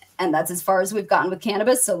 and that's as far as we've gotten with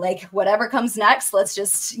cannabis. So like whatever comes next, let's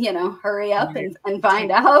just, you know, hurry up and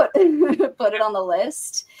find out, put it on the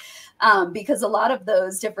list. Because a lot of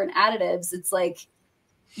those different additives, it's like,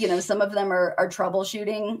 you know, some of them are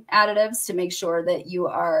troubleshooting additives to make sure that you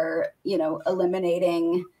are, you know,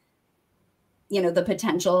 eliminating, you know, the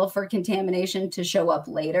potential for contamination to show up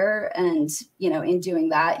later. And, you know, in doing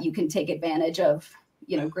that, you can take advantage of,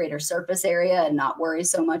 you know, greater surface area and not worry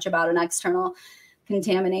so much about an external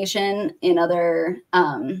contamination. In other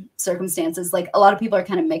circumstances, like a lot of people are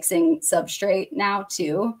kind of mixing substrate now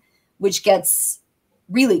too, which gets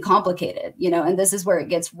really complicated, you know, and this is where it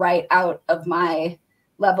gets right out of my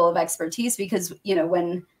level of expertise, because, you know,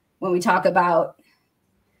 when we talk about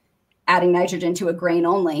adding nitrogen to a grain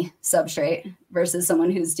only substrate versus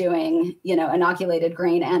someone who's doing, you know, inoculated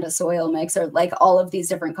grain and a soil mix, or like all of these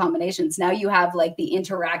different combinations, now you have like the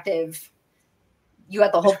interactive, you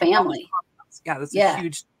got the whole family. Yeah, that's a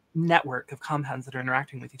huge network of compounds that are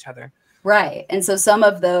interacting with each other. Right. And so some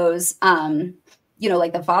of those, you know,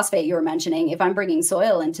 like the phosphate you were mentioning, if I'm bringing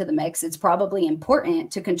soil into the mix, it's probably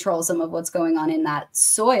important to control some of what's going on in that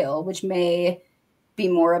soil, which may be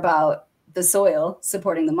more about the soil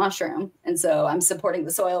supporting the mushroom. And so I'm supporting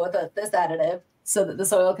the soil with this additive so that the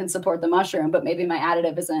soil can support the mushroom, but maybe my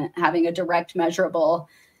additive isn't having a direct measurable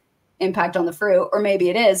impact on the fruit, or maybe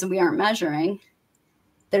it is and we aren't measuring.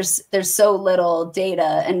 There's so little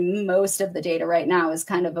data, and most of the data right now is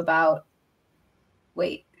kind of about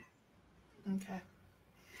weight. Okay.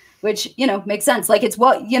 Which, you know, makes sense. Like, it's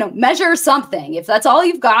what, you know, measure something. If that's all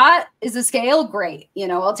you've got is a scale, great. You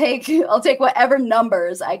know, I'll take whatever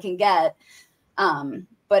numbers I can get.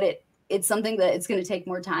 But it's something that it's going to take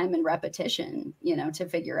more time and repetition, you know, to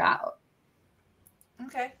figure out.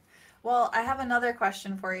 Okay. Well, I have another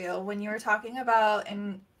question for you. When you were talking about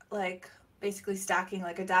basically stacking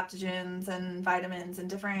like adaptogens and vitamins and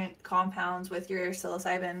different compounds with your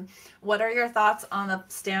psilocybin, what are your thoughts on the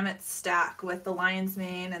Stamets stack with the lion's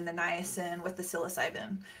mane and the niacin with the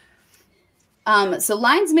psilocybin? So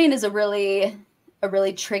lion's mane is a really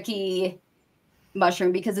tricky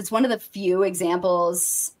mushroom because it's one of the few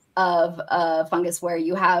examples of a fungus where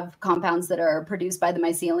you have compounds that are produced by the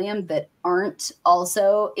mycelium that aren't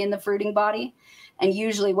also in the fruiting body. And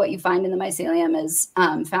usually what you find in the mycelium is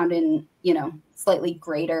found in, you know, slightly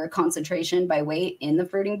greater concentration by weight in the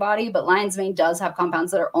fruiting body. But lion's mane does have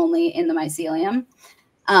compounds that are only in the mycelium.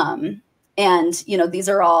 And, you know, these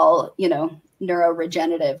are all, you know,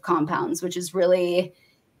 neuroregenerative compounds, which is really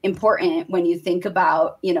important when you think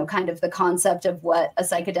about, you know, kind of the concept of what a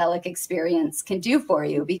psychedelic experience can do for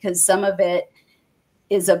you, because some of it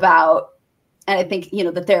is about, and I think, you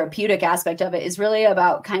know, the therapeutic aspect of it is really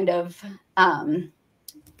about kind of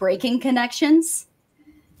breaking connections,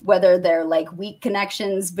 whether they're like weak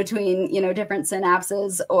connections between, you know, different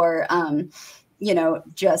synapses, or, you know,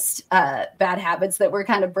 just bad habits that we're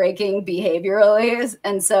kind of breaking behaviorally.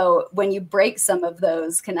 And so when you break some of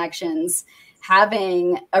those connections,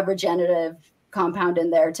 having a regenerative compound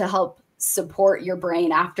in there to help support your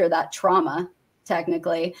brain after that trauma,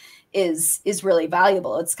 technically, is really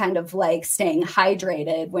valuable. It's kind of like staying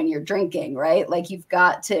hydrated when you're drinking, right? Like, you've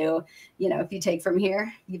got to, you know, if you take from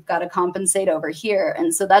here, you've got to compensate over here.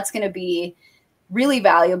 And so that's going to be really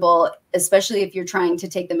valuable, especially if you're trying to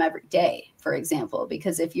take them every day, for example,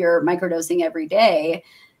 because if you're microdosing every day,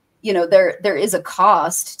 you know, there is a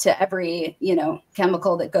cost to every, you know,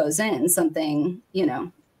 chemical that goes in. Something, you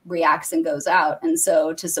know, reacts and goes out. And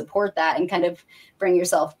so to support that and kind of bring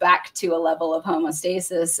yourself back to a level of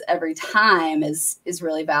homeostasis every time is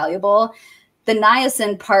really valuable. The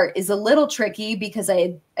niacin part is a little tricky because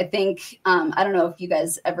I think, I don't know if you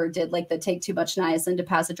guys ever did like the take too much niacin to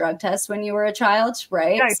pass a drug test when you were a child,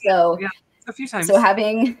 right? Yeah, so yeah, a few times. So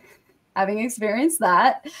having experienced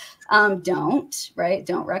that, don't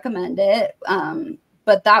recommend it.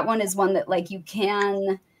 But that one is one that like you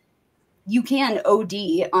can OD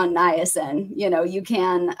on niacin,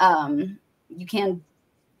 you can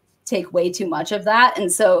take way too much of that.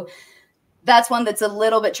 And so that's one that's a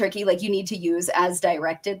little bit tricky. Like you need to use as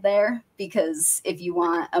directed there, because if you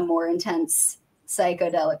want a more intense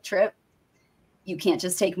psychedelic trip, you can't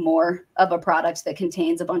just take more of a product that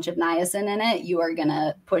contains a bunch of niacin in it. You are going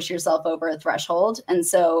to push yourself over a threshold. And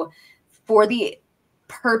so for the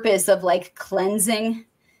purpose of like cleansing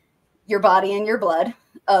your body and your blood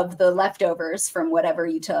of the leftovers from whatever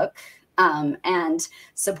you took, and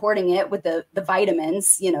supporting it with the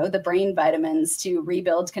vitamins, the brain vitamins to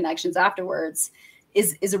rebuild connections afterwards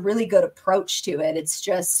is a really good approach to it. It's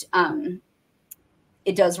just,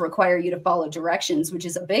 it does require you to follow directions, which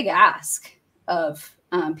is a big ask of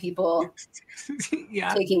people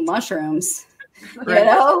taking mushrooms,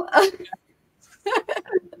 right.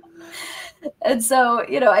 And so,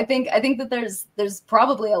 I think that there's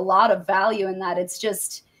probably a lot of value in that. It's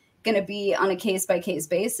just going to be on a case-by-case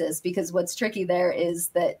basis, because what's tricky there is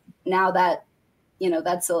that now that,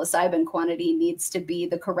 that psilocybin quantity needs to be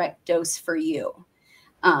the correct dose for you.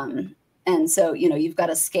 And so, you've got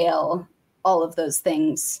to scale all of those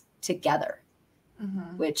things together,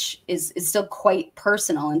 which is still quite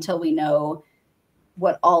personal until we know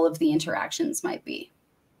what all of the interactions might be.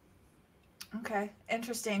 Okay,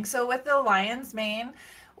 interesting. So with the lion's mane,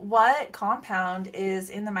 what compound is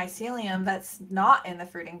in the mycelium that's not in the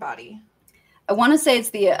fruiting body? I want to say it's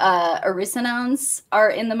the auricinones are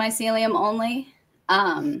in the mycelium only.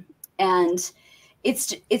 And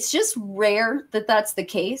it's just rare that that's the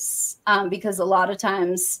case, because a lot of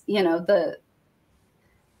times, the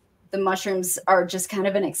mushrooms are just kind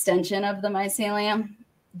of an extension of the mycelium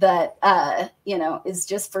that, is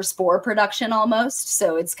just for spore production almost.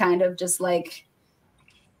 So it's kind of just like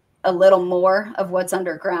a little more of what's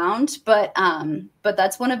underground, but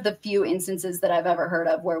that's one of the few instances that I've ever heard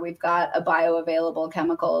of where we've got a bioavailable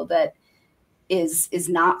chemical that is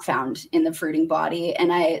not found in the fruiting body.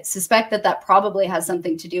 And I suspect that probably has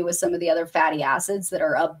something to do with some of the other fatty acids that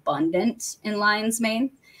are abundant in lion's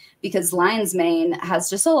mane, because lion's mane has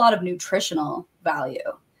just a lot of nutritional value,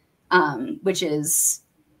 which is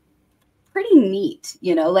pretty neat,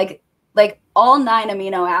 like all 9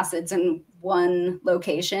 amino acids in one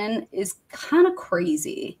location is kind of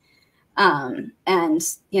crazy. And,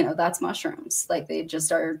 that's mushrooms. Like they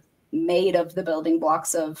just are made of the building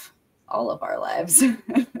blocks of all of our lives.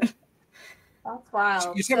 That's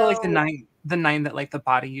wild. You're talking about like the nine that like the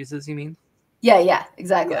body uses, you mean? Yeah,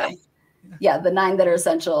 exactly. Yeah, the 9 that are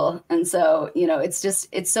essential. And so,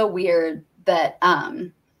 it's so weird that,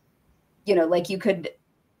 like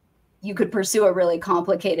you could pursue a really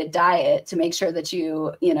complicated diet to make sure that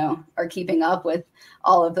you are keeping up with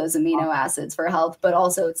all of those amino acids for health. But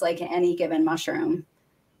also it's like any given mushroom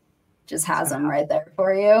just has them right there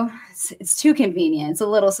for you. It's too convenient. It's a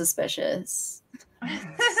little suspicious.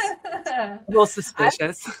 A little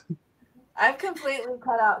suspicious. I've completely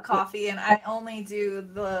cut out coffee, and I only do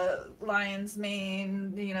the lion's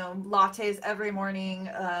mane, lattes every morning,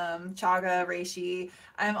 chaga, reishi.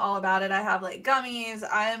 I'm all about it. I have like gummies.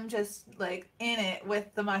 I'm just like in it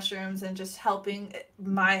with the mushrooms and just helping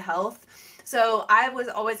my health. So I was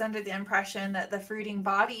always under the impression that the fruiting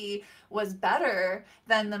body was better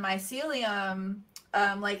than the mycelium.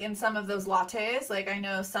 Like in some of those lattes, like I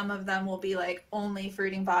know some of them will be like only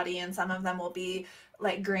fruiting body and some of them will be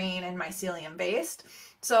like grain and mycelium based.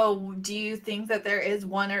 So do you think that there is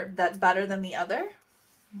one that's better than the other?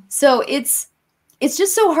 So it's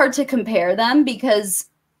just so hard to compare them, because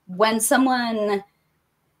when a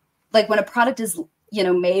product is,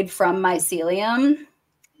 made from mycelium,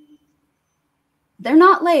 they're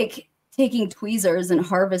not like taking tweezers and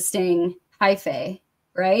harvesting hyphae,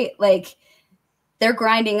 right? Like they're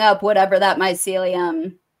grinding up whatever that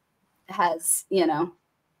mycelium has,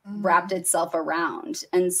 wrapped itself around.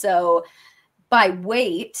 And so by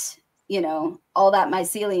weight, all that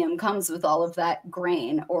mycelium comes with all of that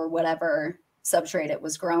grain or whatever substrate it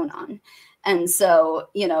was grown on. And so,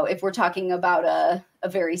 if we're talking about a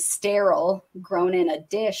very sterile, grown in a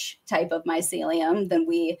dish type of mycelium, then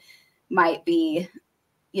we might be,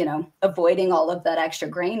 avoiding all of that extra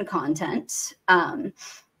grain content.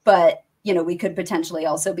 But we could potentially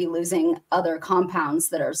also be losing other compounds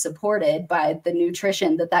that are supported by the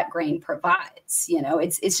nutrition that grain provides.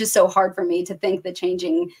 It's just so hard for me to think that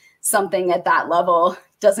changing something at that level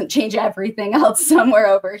doesn't change everything else somewhere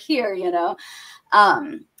over here,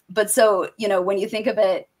 But so, when you think of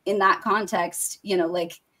it in that context,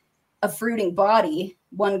 like a fruiting body,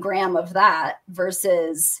 1 gram of that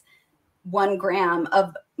versus 1 gram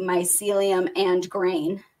of mycelium and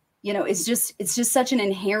grain, it's just such an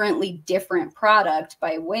inherently different product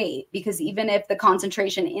by weight, because even if the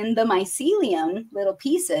concentration in the mycelium little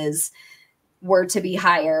pieces were to be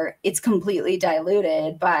higher, it's completely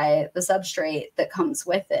diluted by the substrate that comes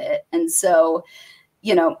with it. And so,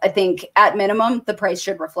 I think at minimum, the price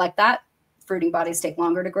should reflect that. Fruiting bodies take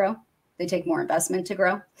longer to grow. They take more investment to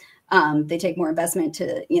grow. They take more investment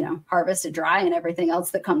to, harvest to dry and everything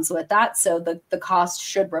else that comes with that. So the cost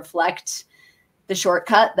should reflect the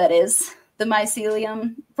shortcut that is the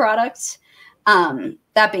mycelium product.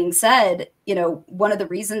 That being said, one of the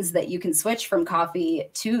reasons that you can switch from coffee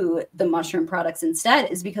to the mushroom products instead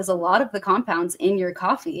is because a lot of the compounds in your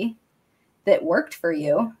coffee that worked for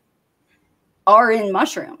you are in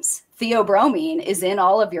mushrooms. Theobromine is in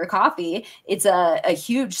all of your coffee. It's a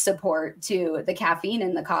huge support to the caffeine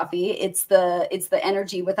in the coffee. It's the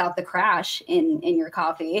energy without the crash in your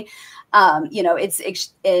coffee.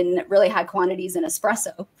 It's in really high quantities in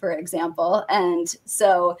espresso, for example. And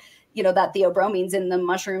so, that theobromine's in the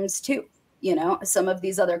mushrooms too. Some of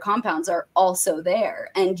these other compounds are also there.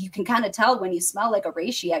 And you can kind of tell when you smell like a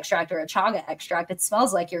reishi extract or a chaga extract, it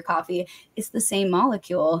smells like your coffee. It's the same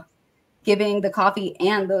molecule giving the coffee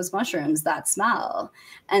and those mushrooms that smell.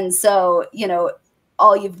 And so,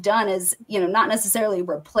 all you've done is, not necessarily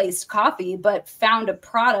replaced coffee, but found a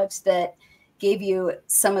product that gave you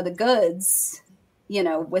some of the goods,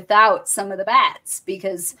 without some of the bads,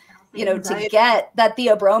 because, to get that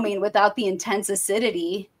theobromine without the intense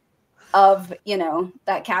acidity of,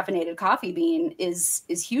 that caffeinated coffee bean is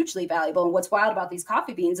hugely valuable. And what's wild about these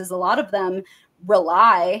coffee beans is a lot of them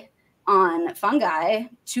rely on fungi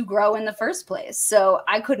to grow in the first place. So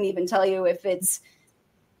I couldn't even tell you if it's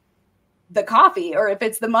the coffee or if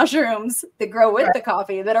it's the mushrooms that grow with the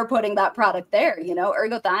coffee that are putting that product there.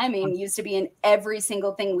 Ergothiamine used to be in every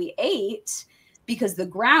single thing we ate because the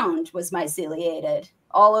ground was myceliated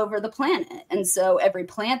all over the planet. And so every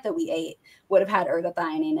plant that we ate would have had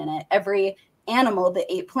ergothioneine in it. Every animal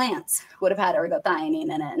that ate plants would have had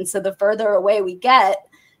ergothioneine in it. And so the further away we get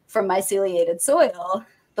from myceliated soil,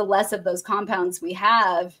 the less of those compounds we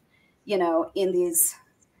have, in these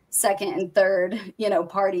second and third,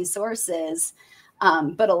 party sources.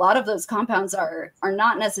 But a lot of those compounds are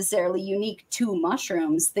not necessarily unique to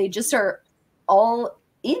mushrooms. They just are all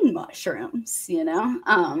in mushrooms,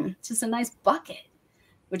 just a nice bucket,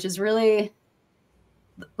 which is really,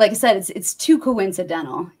 like I said, it's too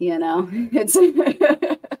coincidental, it's,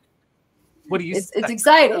 what do you it's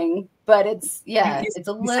exciting, but it's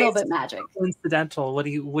a little bit magic. Coincidental. What are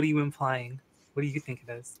you implying? What do you think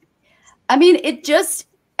it is? I mean,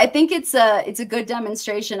 I think it's a good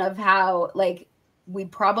demonstration of how, like, we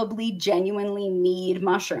probably genuinely need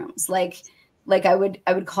mushrooms. Like I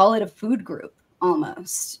would call it a food group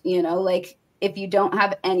almost, like if you don't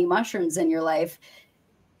have any mushrooms in your life,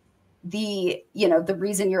 the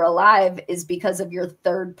reason you're alive is because of your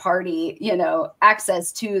third party,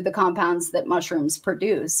 access to the compounds that mushrooms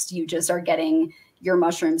produce. You just are getting your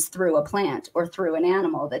mushrooms through a plant or through an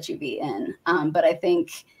animal that you've eaten. But I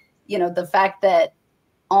think, the fact that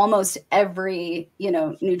almost every,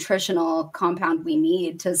 nutritional compound we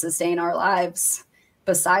need to sustain our lives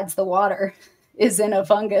besides the water is in a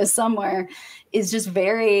fungus somewhere is just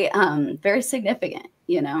very, very significant.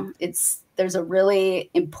 There's a really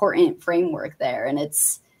important framework there. And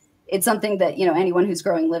it's something that, anyone who's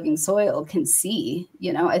growing living soil can see.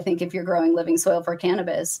 I think if you're growing living soil for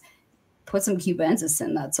cannabis, put some cubensis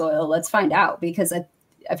in that soil. Let's find out, because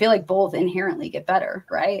I feel like both inherently get better,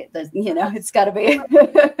 right? It's got to be.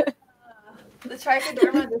 The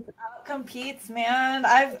trichoderma just outcompetes, man.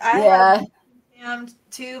 I have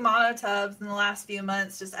 2 monotubs in the last few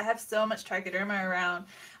months. I have so much trichoderma around.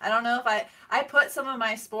 I don't know if I put some of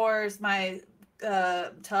my spores, my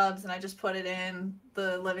tubs, and I just put it in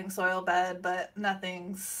the living soil bed, but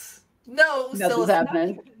nothing's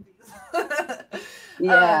happening.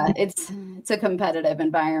 It's a competitive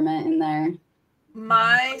environment in there.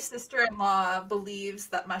 My sister-in-law believes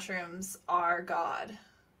that mushrooms are God.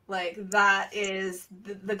 Like, that is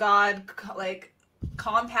the God, like,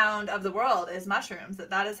 compound of the world is mushrooms.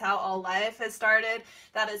 That is how all life has started.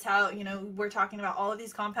 That is how, you know, we're talking about all of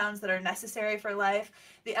these compounds that are necessary for life.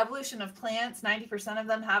 The evolution of plants, 90% of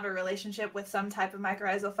them have a relationship with some type of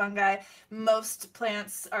mycorrhizal fungi. Most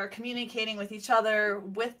plants are communicating with each other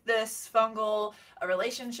with this fungal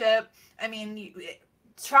relationship. I mean,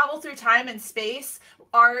 travel through time and space,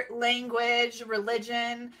 art, language,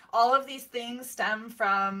 religion, all of these things stem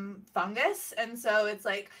from fungus. And so it's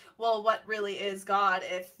like, well, what really is God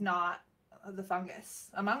if not the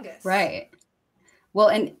fungus among us? Right. Well,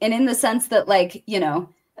 and in the sense that, like, you know,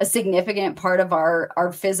 a significant part of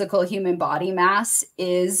our physical human body mass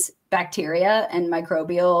is bacteria and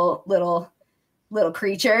microbial little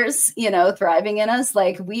creatures, you know, thriving in us.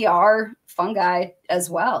 Like, we are fungi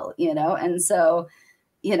as well, you know, and so,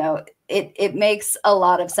 you know, it makes a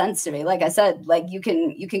lot of sense to me. Like I said, like you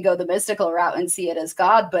can go the mystical route and see it as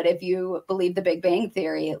God, but if you believe the Big Bang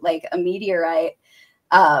Theory, like a meteorite,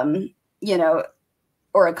 you know,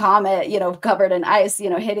 or a comet, you know, covered in ice, you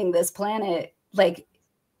know, hitting this planet, like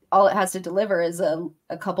all it has to deliver is a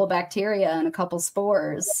couple bacteria and a couple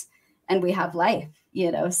spores, and we have life,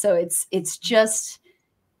 you know. So it's just,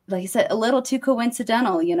 like I said, a little too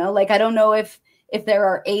coincidental, you know. Like, I don't know if there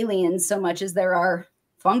are aliens so much as there are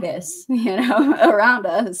fungus, you know, around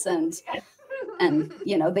us, and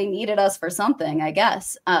you know, they needed us for something, I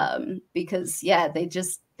guess, because yeah,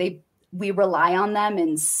 we rely on them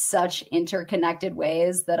in such interconnected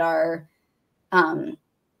ways that are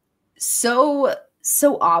so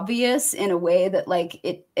obvious in a way that, like,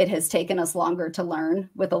 it has taken us longer to learn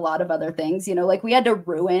with a lot of other things, you know. Like, we had to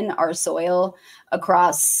ruin our soil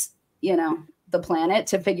across, you know, the planet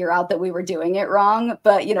to figure out that we were doing it wrong.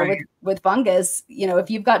 But, you know, Right. with fungus, you know, if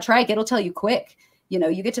you've got trike, it'll tell you quick. You know,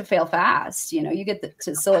 you get to fail fast. You know, you get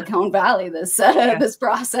to Silicon Valley this this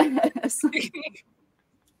process.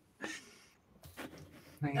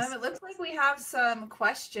 Nice. It looks like we have some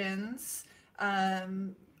questions.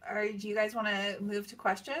 Do you guys want to move to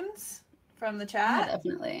questions from the Yeah, chat?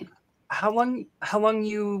 definitely. How long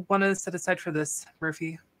you want to set aside for this,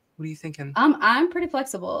 Murphy? What are you thinking? I'm pretty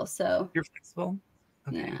flexible, so You're flexible?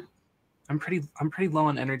 Okay. yeah. I'm pretty low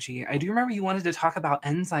on energy. I do remember you wanted to talk about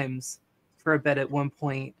enzymes for a bit at one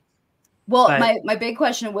point. Well, but my big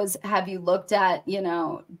question was, have you looked at, you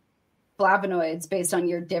know, flavonoids based on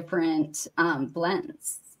your different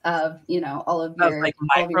blends of, you know, all of your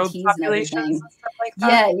microbe teas and populations everything? and stuff like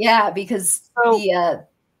that? Yeah, because So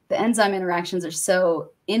the enzyme interactions are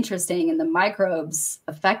so interesting, and the microbes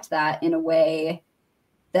affect that in a way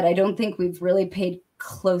that I don't think we've really paid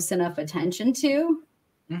close enough attention to.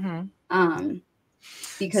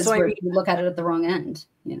 Because So, I mean, we look at it at the wrong end,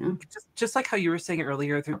 you know. just like how you were saying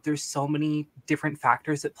earlier, there's so many different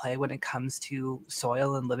factors at play when it comes to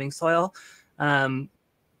soil and living soil.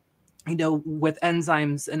 You know, with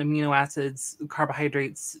enzymes and amino acids,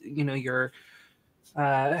 carbohydrates, you know, your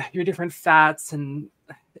different fats, and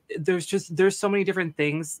there's so many different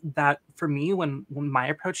things that, for me, when my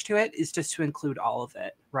approach to it is just to include all of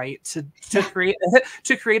it, right? To create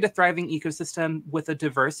to create a thriving ecosystem with a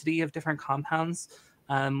diversity of different compounds,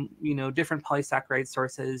 you know, different polysaccharide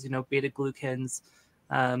sources, you know, beta glucans,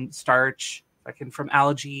 starch, from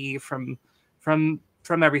algae, from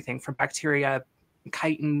everything, from bacteria,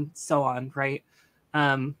 chitin, so on, right?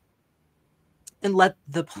 And let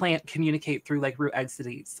the plant communicate through like root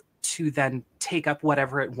exudates to then take up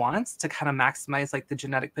whatever it wants to kind of maximize like the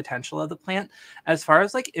genetic potential of the plant. As far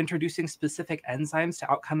as like introducing specific enzymes to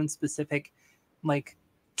outcome in specific like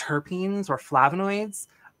terpenes or flavonoids,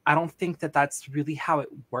 I don't think that that's really how it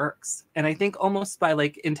works. And I think almost by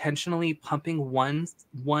like intentionally pumping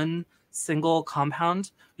one single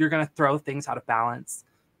compound, you're going to throw things out of balance.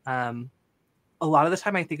 A lot of the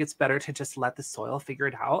time, I think it's better to just let the soil figure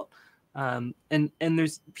it out. And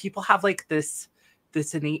there's people have like this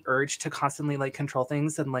innate urge to constantly like control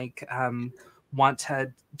things and like want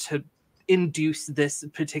to induce this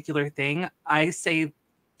particular thing. I say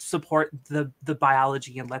support the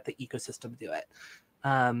biology and let the ecosystem do it.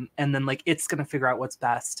 And then like it's gonna figure out what's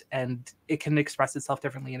best, and it can express itself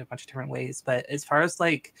differently in a bunch of different ways. But as far as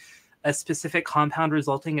like a specific compound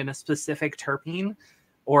resulting in a specific terpene,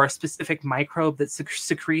 or a specific microbe that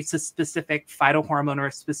secretes a specific phytohormone or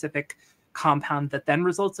a specific compound that then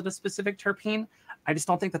results in a specific terpene, I just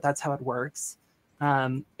don't think that that's how it works.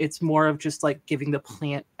 It's more of just like giving the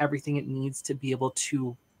plant everything it needs to be able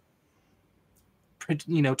to,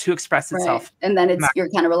 you know, to express itself. Right. And then you're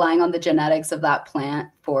kind of relying on the genetics of that plant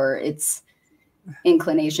for its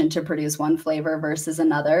inclination to produce one flavor versus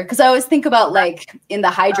another. Because I always think about like in the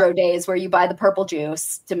hydro days where you buy the purple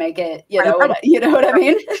juice to make it, you know what I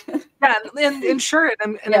mean? Yeah, and sure,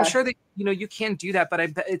 and Yeah. I'm sure that you can do that, but I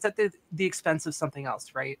bet it's at the expense of something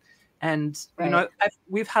else, right? And Right.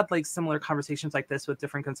 we've had like similar conversations like this with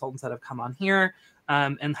different consultants that have come on here,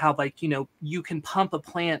 and how like you can pump a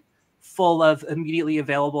plant full of immediately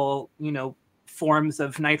available forms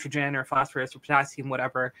of nitrogen or phosphorus or potassium,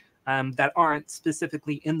 whatever, that aren't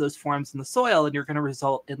specifically in those forms in the soil, and you're going to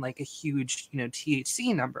result in like a huge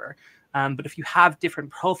THC number. But if you have different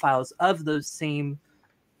profiles of those same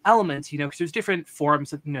elements, because there's different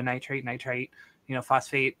forms of nitrate,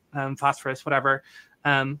 phosphate, phosphorus, whatever.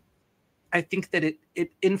 I think that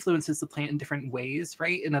it influences the plant in different ways,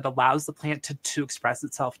 right? And it allows the plant to express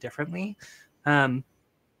itself differently. And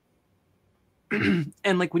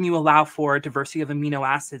like when you allow for diversity of amino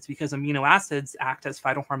acids, because amino acids act as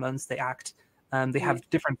phytohormones, they have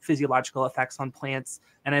different physiological effects on plants,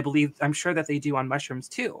 and I'm sure that they do on mushrooms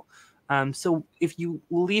too. So if you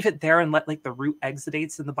leave it there and let like the root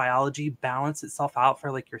exudates in the biology balance itself out for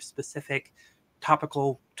like your specific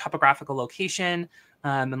topographical location,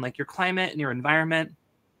 and like your climate and your environment,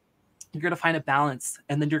 you're going to find a balance,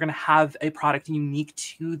 and then you're going to have a product unique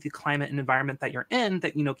to the climate and environment that you're in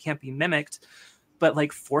that can't be mimicked. But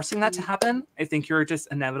like forcing that to happen, I think you're just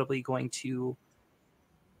inevitably going to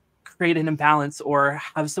create an imbalance or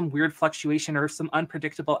have some weird fluctuation or some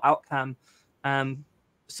unpredictable outcome.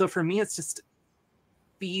 So for me, it's just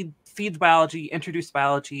feed biology, introduce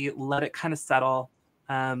biology, let it kind of settle,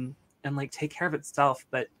 and like take care of itself.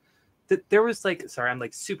 But there was like, sorry, I'm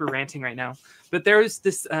like super ranting right now, but there was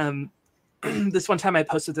this this one time I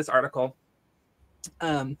posted this article,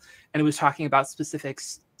 and it was talking about specific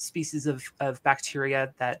species of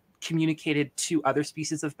bacteria that communicated to other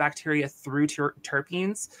species of bacteria through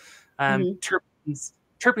terpenes.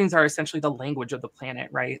 Terpenes are essentially the language of the planet,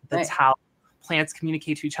 right? That's how plants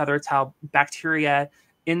communicate to each other. It's how bacteria,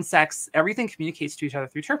 insects, everything communicates to each other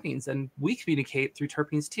through terpenes, and we communicate through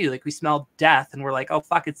terpenes too. Like we smell death and we're like, oh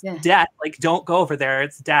fuck, it's death, like don't go over there,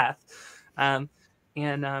 it's death.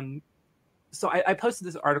 So I posted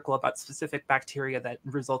this article about specific bacteria that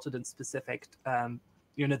resulted in specific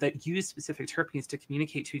that use specific terpenes to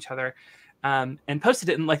communicate to each other, and posted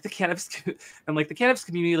it in like the cannabis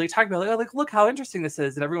community, like talking about like look how interesting this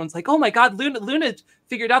is, and everyone's like, oh my god, Luna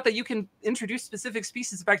figured out that you can introduce specific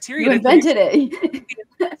species of bacteria. You invented it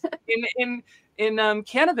in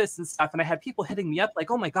cannabis and stuff, and I had people hitting me up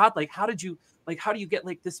like, oh my god, like how do you get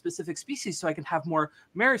like this specific species so I can have more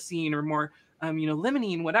myrcene or more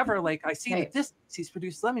limonene, whatever. Like I see that this species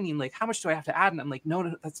produces limonene, like how much do I have to add? And I'm like,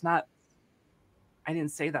 no, that's not, I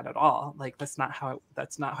didn't say that at all. Like that's not how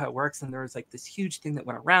it works. And there was like this huge thing that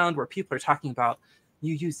went around where people are talking about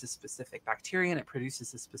you use this specific bacteria and it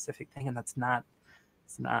produces a specific thing, and it's not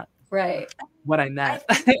right what I meant.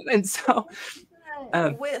 And so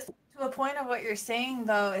to a point of what you're saying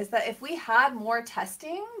though, is that if we had more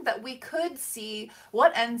testing, that we could see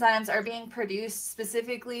what enzymes are being produced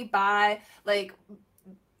specifically by like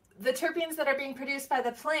the terpenes that are being produced by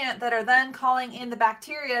the plant that are then calling in the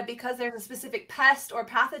bacteria because there's a specific pest or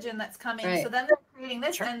pathogen that's coming. So then they're creating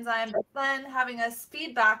this enzyme that's then having a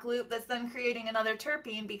feedback loop that's then creating another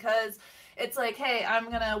terpene because it's like, hey, I'm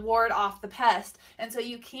going to ward off the pest. And so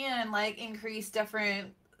you can like increase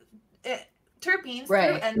different terpenes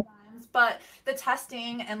through enzymes, but the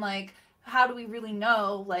testing and like, how do we really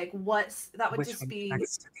know like that would just be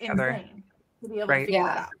insane to be able to figure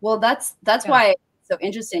that out. Well, that's why so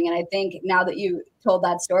interesting. And I think now that you told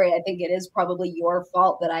that story, I think it is probably your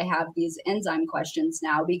fault that I have these enzyme questions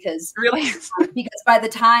now, because by the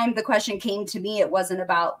time the question came to me, it wasn't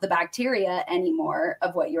about the bacteria anymore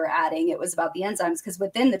of what you were adding. It was about the enzymes, because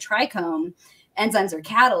within the trichome, enzymes are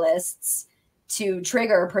catalysts to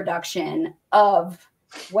trigger production of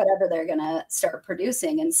whatever they're going to start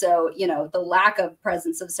producing. And so, the lack of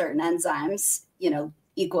presence of certain enzymes,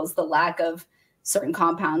 equals the lack of certain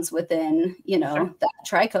compounds within, that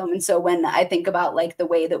trichome. And so when I think about like the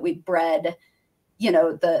way that we bred,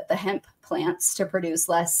 the hemp plants to produce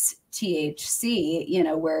less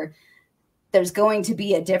THC, where there's going to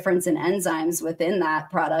be a difference in enzymes within that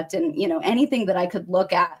product. And, anything that I could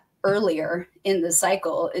look at earlier in the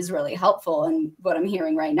cycle is really helpful. And what I'm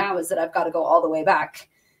hearing right now is that I've got to go all the way back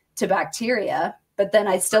to bacteria, but then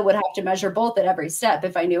I still would have to measure both at every step.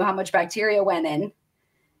 If I knew how much bacteria went in,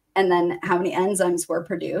 and then how many enzymes were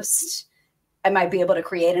produced, I might be able to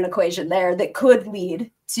create an equation there that could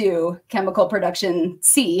lead to chemical production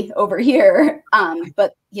C over here.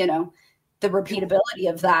 But, the repeatability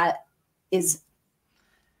of that is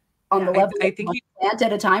on the level I of think one plant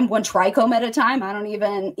at a time, one trichome at a time. I don't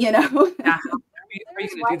even, Yeah, how are you going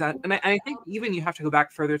to do that? And I think even you have to go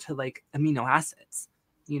back further to like amino acids,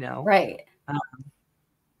 right.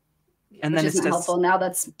 And Which then is it's not just helpful. Now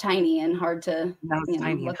that's tiny and hard to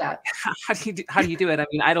tiny. look at. How do you do it? I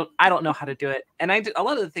mean, I don't know how to do it. And a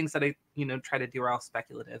lot of the things that I try to do are all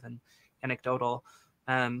speculative and anecdotal,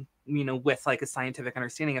 with like a scientific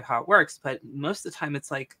understanding of how it works. But most of the time,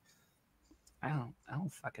 it's like I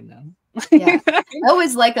don't fucking know. Yeah, I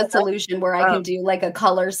always like a solution where I can do like a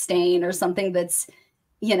color stain or something that's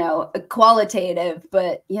qualitative,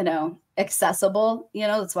 but accessible.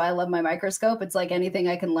 That's why I love my microscope. It's like anything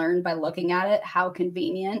I can learn by looking at it. How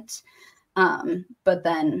convenient. But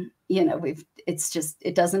then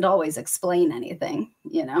it doesn't always explain anything.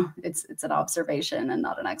 It's an observation and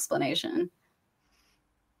not an explanation.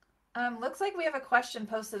 Looks like we have a question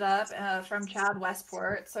posted up from Chad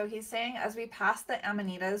Westport. So he's saying, as we passed the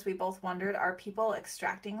amanitas, we both wondered, are people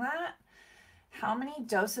extracting that? How many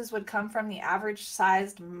doses would come from the average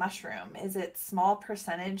sized mushroom? Is it small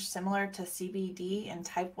percentage similar to CBD in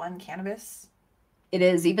type 1 cannabis? It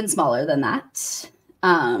is even smaller than that.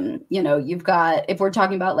 You've got, if we're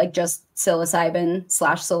talking about like just psilocybin /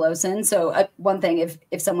 psilocin. So one thing,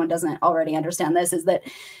 if someone doesn't already understand this, is that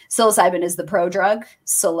psilocybin is the prodrug.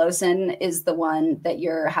 Psilocin is the one that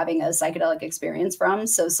you're having a psychedelic experience from.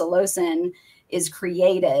 So psilocin is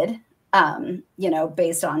created,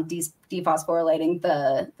 based on dephosphorylating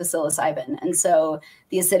the psilocybin. And so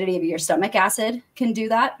the acidity of your stomach acid can do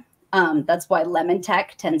that. That's why lemon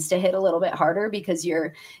tech tends to hit a little bit harder, because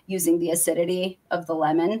you're using the acidity of the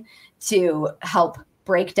lemon to help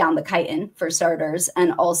break down the chitin, for starters,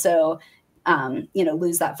 and also,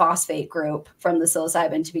 lose that phosphate group from the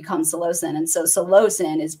psilocybin to become psilocin. And so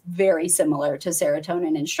psilocin is very similar to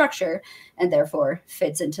serotonin in structure, and therefore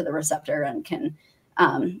fits into the receptor and can,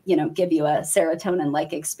 give you a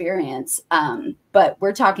serotonin-like experience. But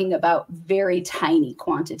we're talking about very tiny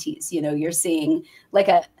quantities. You're seeing like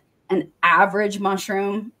an average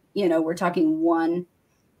mushroom, we're talking 1%,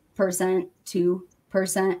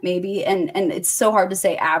 2% maybe. And it's so hard to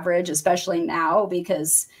say average, especially now,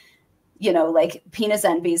 because, like penis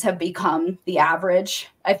envies have become the average.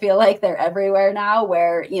 I feel like they're everywhere now,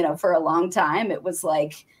 where, for a long time it was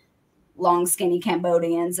like long, skinny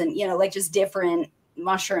Cambodians and, like just different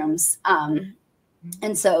mushrooms.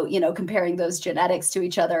 And so, comparing those genetics to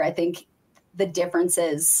each other, I think the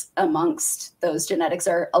differences amongst those genetics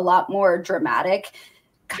are a lot more dramatic,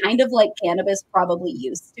 kind of like cannabis probably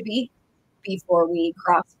used to be before we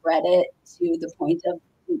crossbred it to the point of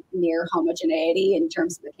near homogeneity in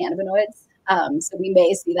terms of the cannabinoids. So we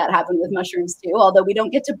may see that happen with mushrooms too, although we don't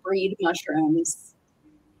get to breed mushrooms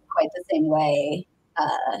quite the same way,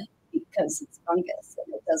 because it's fungus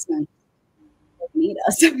and it doesn't need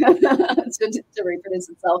us to reproduce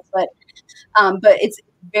itself. But it's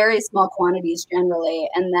very small quantities generally.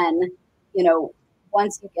 And then,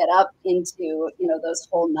 once you get up into, those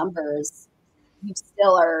whole numbers, you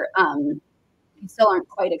still aren't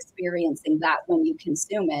quite experiencing that when you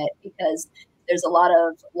consume it, because there's a lot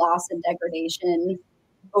of loss and degradation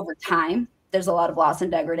over time. There's a lot of loss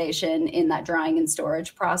and degradation in that drying and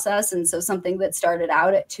storage process. And so something that started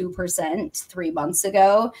out at 2% 3 months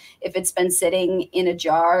ago, if it's been sitting in a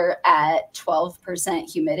jar at 12%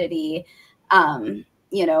 humidity,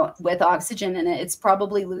 with oxygen in it, it's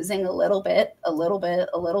probably losing a little bit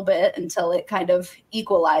until it kind of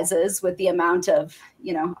equalizes with the amount of,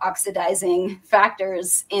 oxidizing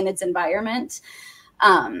factors in its environment.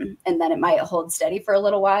 And then it might hold steady for a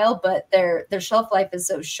little while, but their shelf life is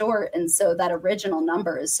so short. And so that original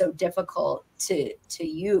number is so difficult to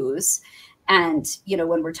use. And,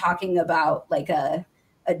 when we're talking about like a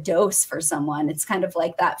dose for someone, it's kind of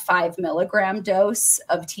like that 5 milligram dose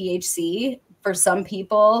of THC. For some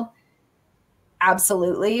people,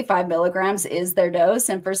 absolutely 5 milligrams is their dose.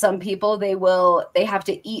 And for some people, they have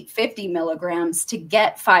to eat 50 milligrams to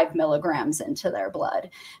get 5 milligrams into their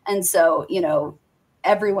blood. And so,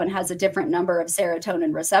 everyone has a different number of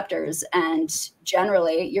serotonin receptors. And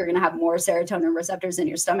generally, you're going to have more serotonin receptors in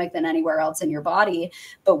your stomach than anywhere else in your body.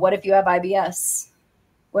 But what if you have IBS?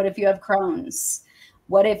 What if you have Crohn's?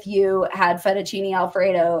 What if you had fettuccine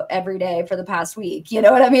Alfredo every day for the past week? You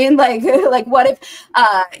know what I mean? Like what if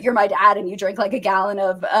you're my dad and you drink like a gallon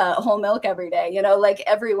of whole milk every day? Like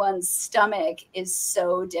everyone's stomach is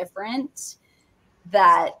so different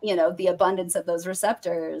that, the abundance of those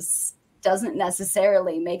receptors doesn't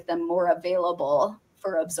necessarily make them more available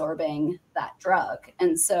for absorbing that drug.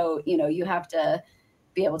 And so, you have to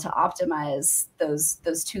be able to optimize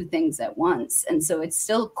those two things at once. And so it's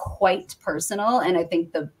still quite personal. And I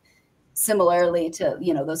think the similarly to,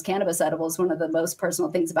 those cannabis edibles, one of the most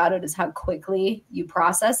personal things about it is how quickly you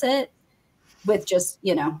process it with just,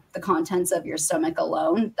 the contents of your stomach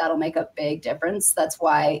alone. That'll make a big difference. That's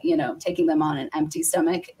why, taking them on an empty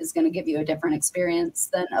stomach is going to give you a different experience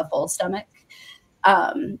than a full stomach.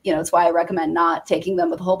 It's why I recommend not taking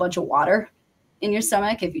them with a whole bunch of water in your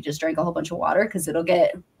stomach if you just drink a whole bunch of water, because it'll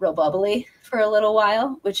get real bubbly for a little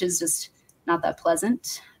while, which is just not that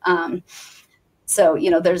pleasant. So,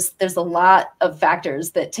 there's a lot of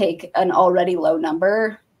factors that take an already low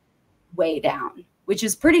number way down, which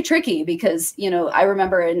is pretty tricky because, I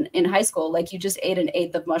remember in high school, like you just ate an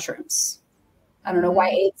eighth of mushrooms. I don't know why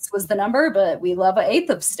eighths was the number, but we love an eighth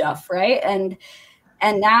of stuff, right? And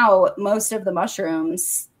now most of the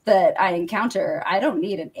mushrooms that I encounter, I don't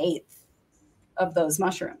need an eighth of those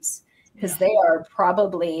mushrooms because they are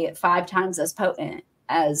probably 5 times as potent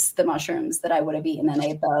as the mushrooms that I would have eaten an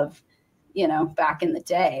eighth of, back in the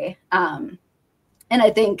day. And I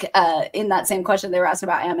think in that same question, they were asking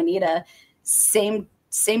about Amanita, same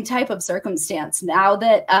type of circumstance. Now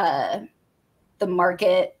that the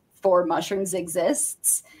market for mushrooms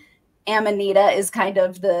exists, Amanita is kind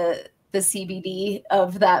of the CBD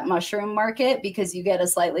of that mushroom market because you get a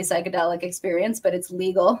slightly psychedelic experience, but it's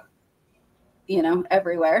legal,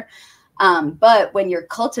 everywhere. But when you're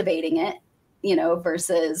cultivating it,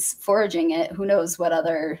 versus foraging it, who knows what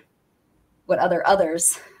other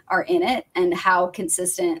others are in it and how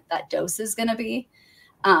consistent that dose is going to be.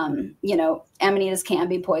 Amanitas can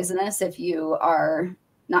be poisonous if you are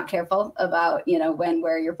not careful about,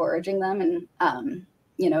 where you're foraging them and,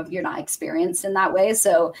 if you're not experienced in that way.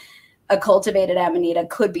 So a cultivated Amanita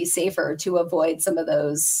could be safer to avoid some of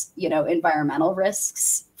those, environmental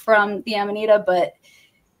risks from the Amanita, but,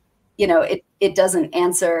 it doesn't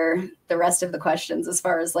answer the rest of the questions as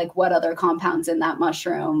far as like what other compounds in that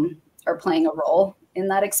mushroom are playing a role in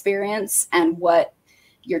that experience and what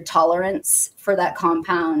your tolerance for that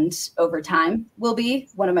compound over time will be.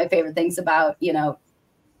 One of my favorite things about,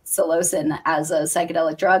 psilocin as a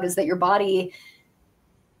psychedelic drug is that your body,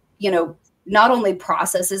 not only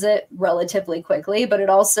processes it relatively quickly, but it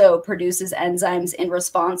also produces enzymes in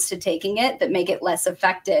response to taking it that make it less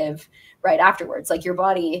effective right afterwards. Like your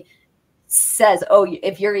body says, oh,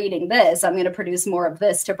 if you're eating this, I'm going to produce more of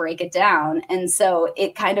this to break it down. And so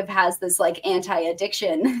it kind of has this like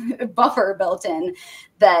anti-addiction buffer built in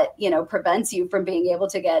that, prevents you from being able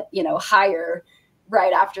to get, higher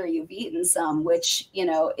right after you've eaten some, which,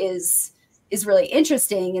 is really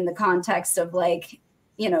interesting in the context of like,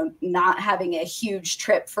 not having a huge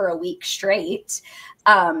trip for a week straight.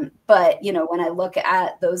 But, when I look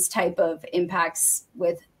at those type of impacts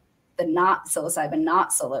with the not psilocybin,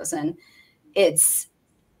 not psilocin,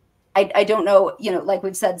 I don't know, like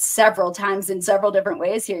we've said several times in several different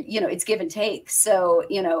ways here, it's give and take. So,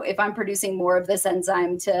 if I'm producing more of this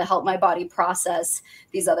enzyme to help my body process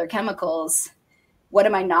these other chemicals, what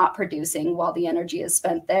am I not producing while the energy is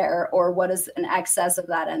spent there? Or what is an excess of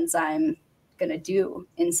that enzyme going to do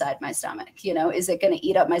inside my stomach? Is it going to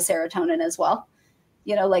eat up my serotonin as well?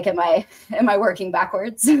 Like, am I working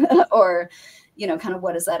backwards or, kind of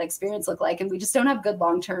what does that experience look like? And we just don't have good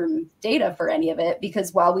long-term data for any of it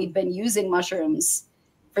because while we've been using mushrooms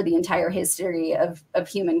for the entire history of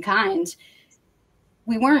humankind,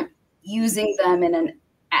 we weren't using them in an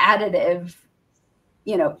additive,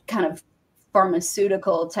 kind of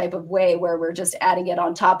pharmaceutical type of way where we're just adding it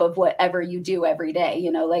on top of whatever you do every day,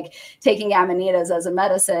 like taking amanitas as a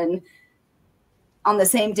medicine on the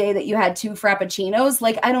same day that you had 2 frappuccinos.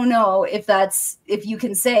 Like, I don't know if you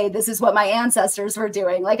can say this is what my ancestors were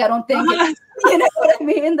doing. Like, I don't think, you know what I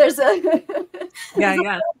mean? There's a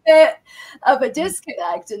bit of a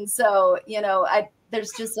disconnect. And so,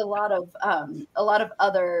 there's just a lot of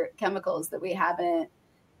other chemicals that we haven't,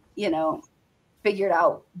 figured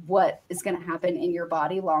out what is going to happen in your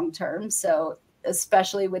body long-term. So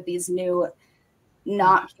especially with these new,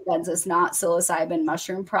 not cubensis, not psilocybin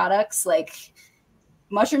mushroom products, like,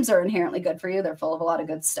 mushrooms are inherently good for you. They're full of a lot of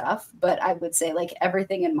good stuff, but I would say like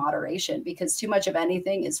everything in moderation because too much of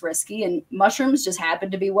anything is risky. And mushrooms just happen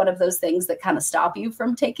to be one of those things that kind of stop you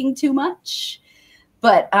from taking too much.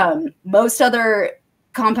 But most other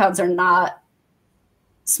compounds are not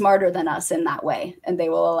smarter than us in that way, and they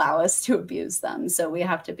will allow us to abuse them. So we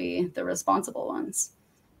have to be the responsible ones.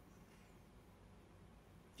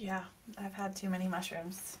 Yeah, I've had too many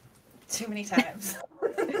mushrooms too many times.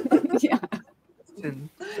 Yeah. Use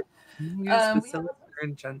Bacillus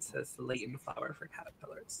thuringiensis latent flower for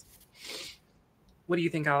caterpillars. What do you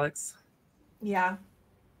think, Alex? Yeah.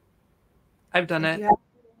 I've done it.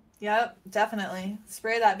 Yep, definitely.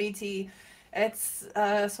 Spray that BT. It's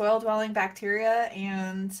soil-dwelling bacteria,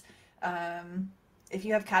 and If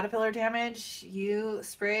you have caterpillar damage, you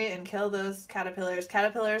spray and kill those caterpillars.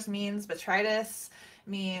 Caterpillars means botrytis,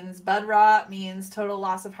 means bud rot, means total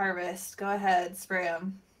loss of harvest. Go ahead, spray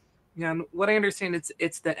them. Yeah, and what I understand,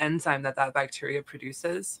 it's the enzyme that bacteria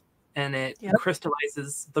produces, and it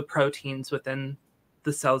crystallizes the proteins within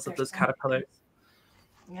the cells of those caterpillars.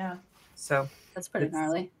 Yeah. So that's pretty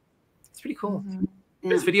gnarly. It's pretty cool. Mm-hmm.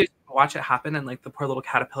 There's videos, watch it happen, and like the poor little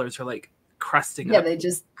caterpillars are like crusting up. Yeah, they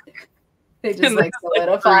just like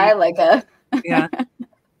solidify like a yeah.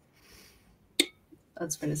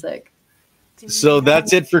 That's pretty sick. So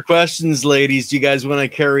that's it for questions, ladies. Do you guys want to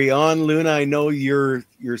carry on? Luna, I know you're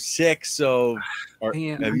sick, so have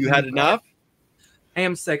you had enough? I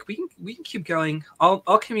am sick. We can keep going. I'll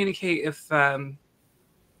communicate if I'm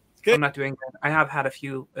not doing good. I have had a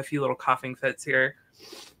few little coughing fits here.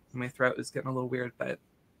 My throat is getting a little weird, but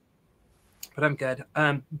I'm good.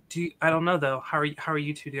 I don't know though. How are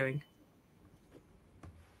you two doing?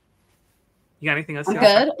 You got anything else? I'm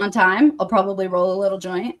good on time. I'll probably roll a little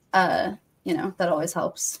joint. That always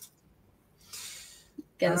helps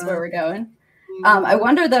get us where we're going. I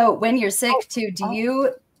wonder though, when you're sick too, do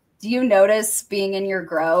you notice being in your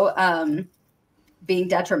grow being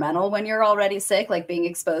detrimental when you're already sick, like being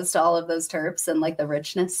exposed to all of those terps and like the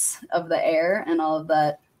richness of the air and all of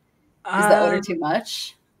that? Is the odor too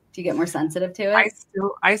much? Do you get more sensitive to it?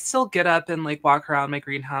 I still get up and like walk around my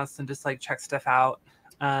greenhouse and just like check stuff out.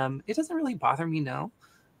 It doesn't really bother me, no.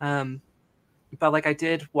 But like I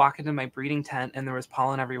did walk into my breeding tent and there was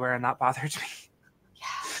pollen everywhere and that bothered me.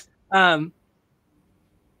 Yeah.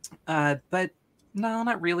 But no,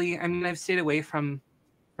 not really. I mean, I've stayed away from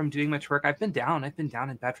doing much work. I've been down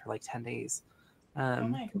in bed for like 10 days. Oh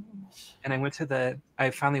my gosh. And I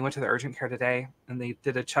finally went to the urgent care today and they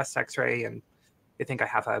did a chest x-ray and they think I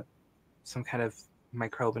have some kind of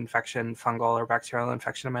microbe infection, fungal or bacterial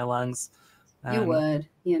infection in my lungs. You would,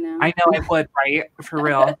 I know I would, right? For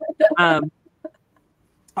real.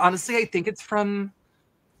 Honestly, I think it's from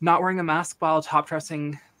not wearing a mask while top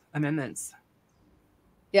dressing amendments.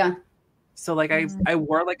 Yeah. So like I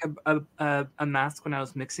wore like a mask when I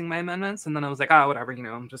was mixing my amendments, and then I was like, oh, whatever,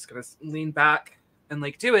 I'm just gonna lean back and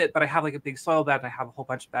like do it. But I have like a big soil bed and I have a whole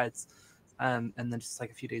bunch of beds. And then just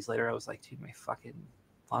like a few days later, I was like, dude, my fucking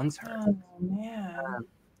lungs hurt. Oh man.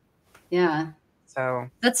 Yeah. So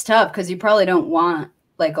that's tough because you probably don't want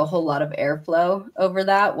like a whole lot of airflow over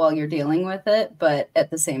that while you're dealing with it, but at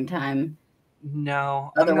the same time,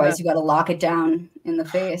 no. Otherwise, you got to lock it down in the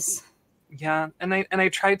face. Yeah, and I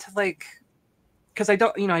tried to like, because I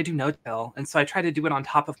don't, I do no-till, and so I tried to do it on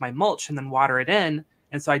top of my mulch and then water it in,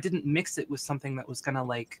 and so I didn't mix it with something that was gonna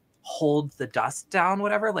like hold the dust down,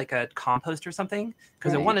 whatever, like a compost or something,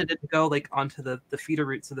 because I wanted it to go like onto the feeder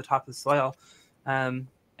roots of the top of the soil.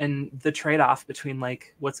 And the trade-off between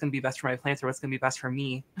like what's going to be best for my plants or what's going to be best for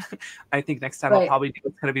me, I think next time I'll probably do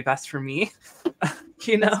what's going to be best for me.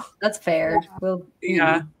 That's fair. Well,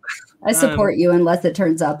 I support you unless it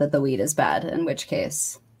turns out that the weed is bad, in which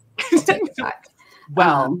case I'll take it back.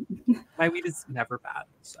 Well, my weed is never bad.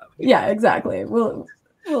 So yeah, exactly. We'll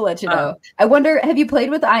let you know. I wonder, have you played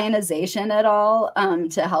with ionization at all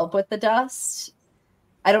to help with the dust?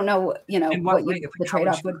 I don't know, what the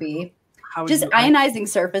trade-off would be. Just ionizing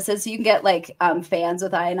surfaces. So you can get like fans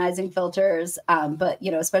with ionizing filters, but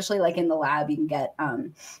especially like in the lab, you can get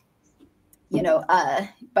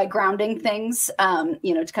by grounding things,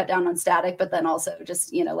 to cut down on static, but then also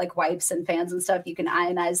just like wipes and fans and stuff. You can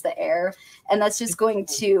ionize the air, and that's just going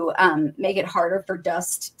to make it harder for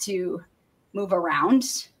dust to move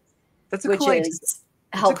around. That's a which cool is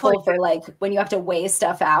helpful for like when you have to weigh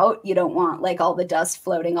stuff out. You don't want like all the dust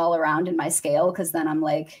floating all around in my scale, because then I'm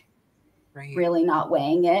like. Right. Really not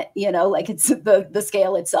weighing it, like it's the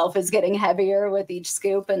scale itself is getting heavier with each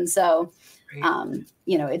scoop. And so,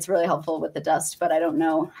 it's really helpful with the dust, but I don't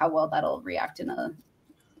know how well that'll react in a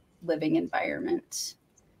living environment.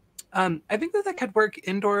 I think that could work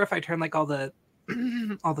indoor if I turn like all the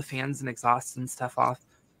fans and exhausts and stuff off.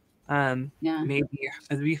 Maybe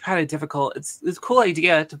we've had a difficult, it's a cool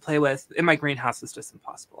idea to play with. In my greenhouse, it's just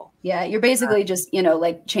impossible. Yeah, you're basically just,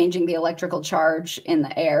 like changing the electrical charge in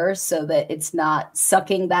the air so that it's not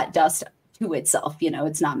sucking that dust to itself.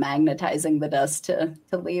 It's not magnetizing the dust to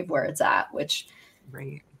leave where it's at, which,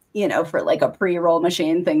 for like a pre-roll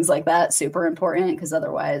machine, things like that, super important, because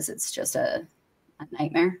otherwise it's just a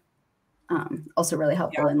nightmare. Also really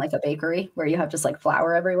helpful in like a bakery where you have just like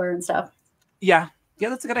flour everywhere and stuff. Yeah,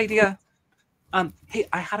 that's a good idea. Hey,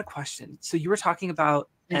 I had a question. So you were talking about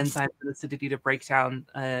enzymes and acidity to break down,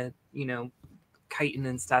 chitin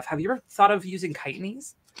and stuff. Have you ever thought of using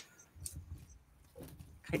chitinase?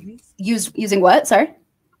 Using what? Sorry?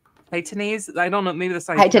 chitinase. I don't know. Maybe that's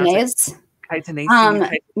chitinase.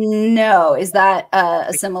 Chitinase. No, is that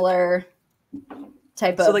a similar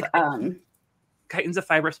type of? Like, chitin's a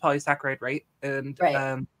fibrous polysaccharide, right? And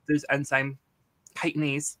there's enzyme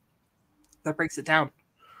chitinase that breaks it down.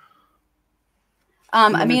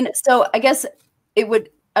 I mean, so I guess it would.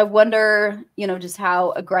 I wonder, just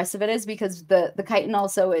how aggressive it is, because the chitin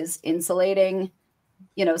also is insulating,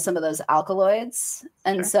 some of those alkaloids,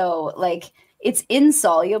 and so like it's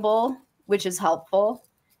insoluble, which is helpful.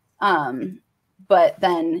 But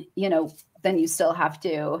then you still have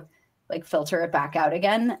to like filter it back out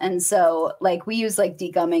again. And so like we use like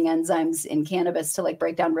degumming enzymes in cannabis to like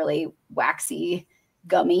break down really waxy,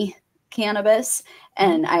 gummy cannabis.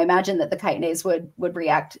 And I imagine that the chitinase would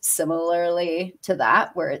react similarly to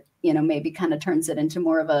that, where it, maybe kind of turns it into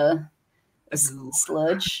more of a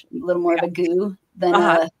sludge, a little more of a goo than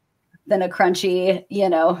a crunchy,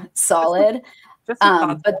 solid.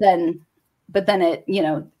 But then it,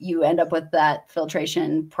 you end up with that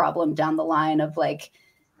filtration problem down the line of like,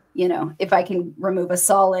 if I can remove a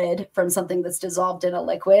solid from something that's dissolved in a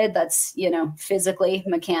liquid, that's, physically,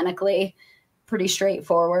 mechanically pretty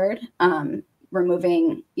straightforward.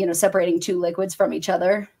 Removing, separating two liquids from each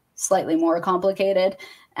other, slightly more complicated.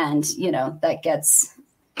 And, that gets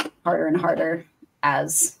harder and harder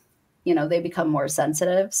as, they become more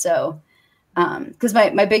sensitive. So, because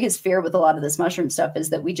my biggest fear with a lot of this mushroom stuff is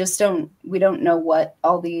that we don't know what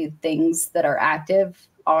all the things that are active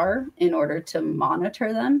are in order to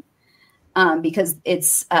monitor them, because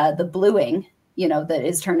it's the bluing, that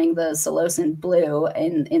is turning the psilocin blue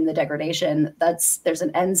in the degradation. There's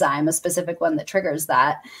an enzyme, a specific one that triggers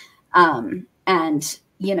that, and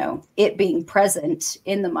it being present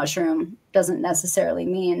in the mushroom doesn't necessarily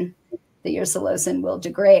mean that your psilocin will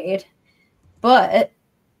degrade. But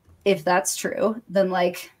if that's true, then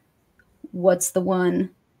like, what's the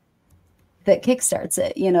one that kickstarts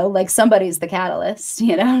it? Like somebody's the catalyst,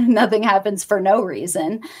 nothing happens for no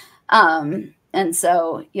reason. And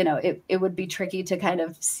so, it would be tricky to kind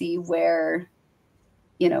of see where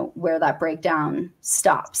that breakdown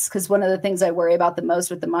stops. Because one of the things I worry about the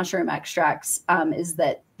most with the mushroom extracts is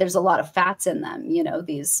that there's a lot of fats in them,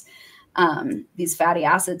 these fatty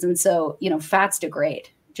acids. And so, fats degrade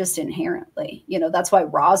just inherently. That's why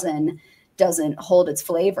rosin doesn't hold its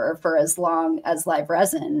flavor for as long as live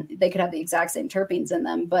resin. They could have the exact same terpenes in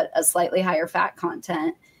them, but a slightly higher fat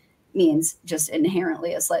content means just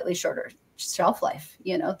inherently a slightly shorter shelf life.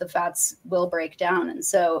 The fats will break down. And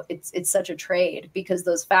so it's such a trade, because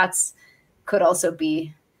those fats could also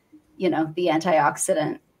be, the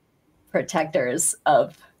antioxidant protectors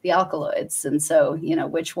of the alkaloids. And so,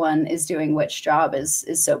 which one is doing which job is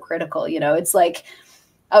so critical. It's like,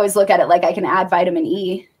 I always look at it like I can add vitamin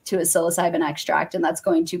E to a psilocybin extract, and that's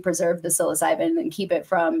going to preserve the psilocybin and keep it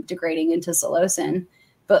from degrading into psilocin.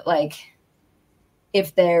 But like,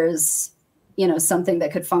 if there's, something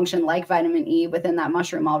that could function like vitamin E within that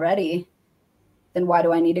mushroom already, then why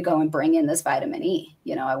do I need to go and bring in this vitamin E?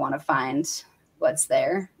 I want to find what's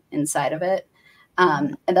there inside of it.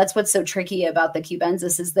 And that's what's so tricky about the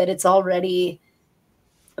cubensis, is that it's already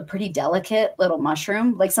a pretty delicate little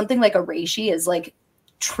mushroom. Like something like a reishi is like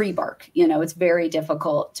tree bark, it's very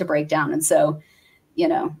difficult to break down. And so,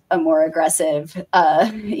 a more aggressive,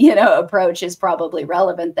 approach is probably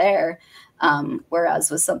relevant there.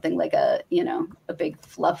 Whereas with something like a big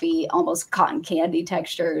fluffy, almost cotton candy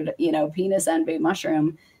textured, penis envy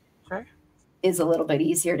mushroom is a little bit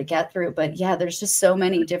easier to get through. But yeah, there's just so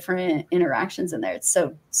many different interactions in there. It's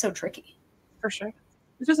so tricky. For sure.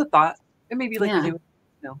 It's just a thought. It may be like,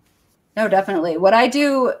 No, definitely. What I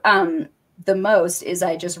do the most is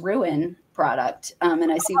I just ruin product,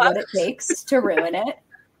 and I see what it takes to ruin it.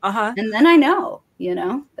 And then I know,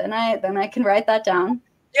 then I can write that down.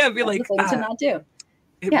 Yeah, be like, thing to not do.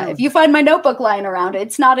 Yeah, if you find my notebook lying around,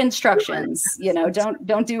 it's not instructions.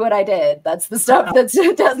 Don't do what I did. That's the stuff that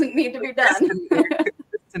doesn't need to be done.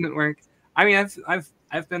 This didn't work. I mean,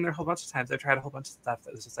 I've been there a whole bunch of times. I've tried a whole bunch of stuff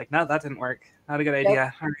that was just like, no, that didn't work. Not a good idea.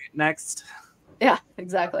 Yep. All right, next. Yeah,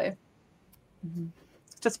 exactly.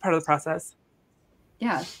 Just part of the process.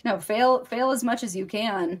 Yeah, no, fail as much as you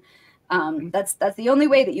can. That's the only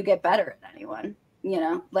way that you get better at anyone.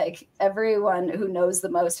 Like everyone who knows the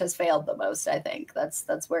most has failed the most. I think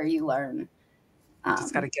that's where you learn.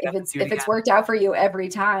 Just gotta get if it's worked out for you every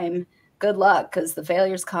time, good luck, because the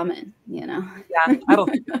failure's coming. Yeah, I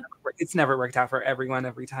don't think it's never worked out for everyone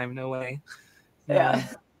every time. No way. Yeah.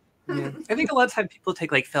 Yeah. I think a lot of times people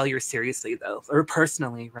take like failure seriously though, or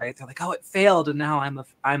personally, right? They're like, oh, it failed and now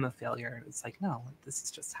I'm a failure. It's like, no, this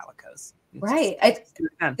is just how it goes. It's right. just,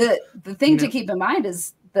 the thing to keep in mind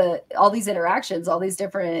is all these interactions, all these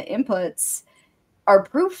different inputs are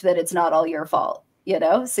proof that it's not all your fault, you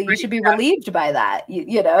know? So you should be relieved by that.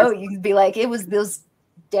 You know, you can be like, it was those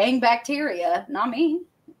dang bacteria, not me,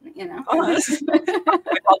 you know?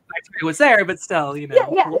 Bacteria was there, but still, you know.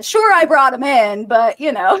 Yeah, sure, I brought them in, but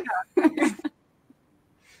you know.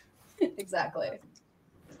 Exactly.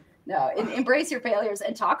 No, embrace your failures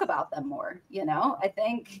and talk about them more, you know? I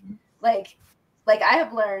think like I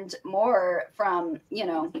have learned more from, you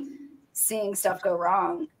know, seeing stuff go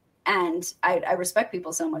wrong. And I respect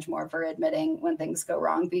people so much more for admitting when things go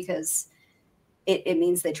wrong, because it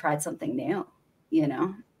means they tried something new, you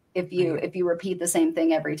know? If you repeat the same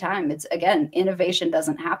thing every time, it's, again, innovation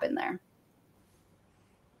doesn't happen there.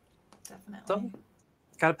 Definitely. So,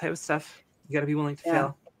 got to play with stuff. You got to be willing to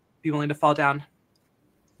fail, be willing to fall down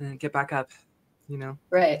and get back up, you know?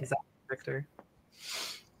 Right. Victor.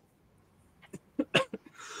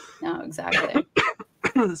 No, exactly.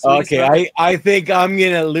 Okay, I think I'm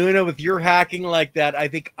gonna, Luna, with your hacking like that, I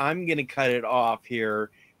think I'm gonna cut it off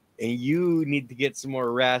here, and you need to get some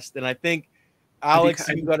more rest. And I think, Alex,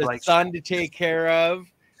 you've got a son to take care of,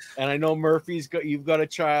 and I know you've got a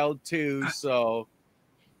child too. So,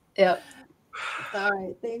 yep. All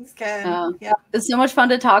right, thanks, Ken. Yeah, it's so much fun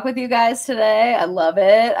to talk with you guys today. I love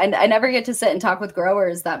it. I never get to sit and talk with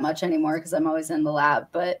growers that much anymore because I'm always in the lab.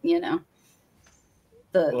 But you know.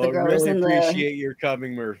 The growers really appreciate your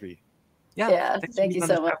coming, Murphy. Yeah, thank you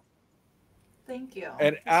so much. Thank you.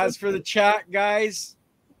 And as for the chat, guys,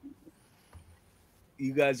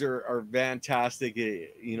 you guys are fantastic.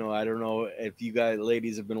 You know, I don't know if you guys,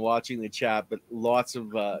 ladies, have been watching the chat, but lots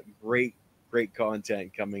of great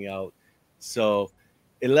content coming out. So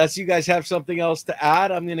unless you guys have something else to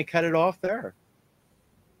add, I'm going to cut it off there.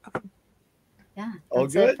 Yeah,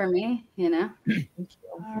 that's it for me, you know.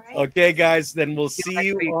 All right. Okay, guys, then we'll see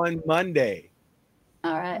you on Monday.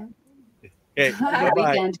 All right. Okay, Have a good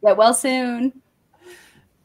weekend. Get well soon.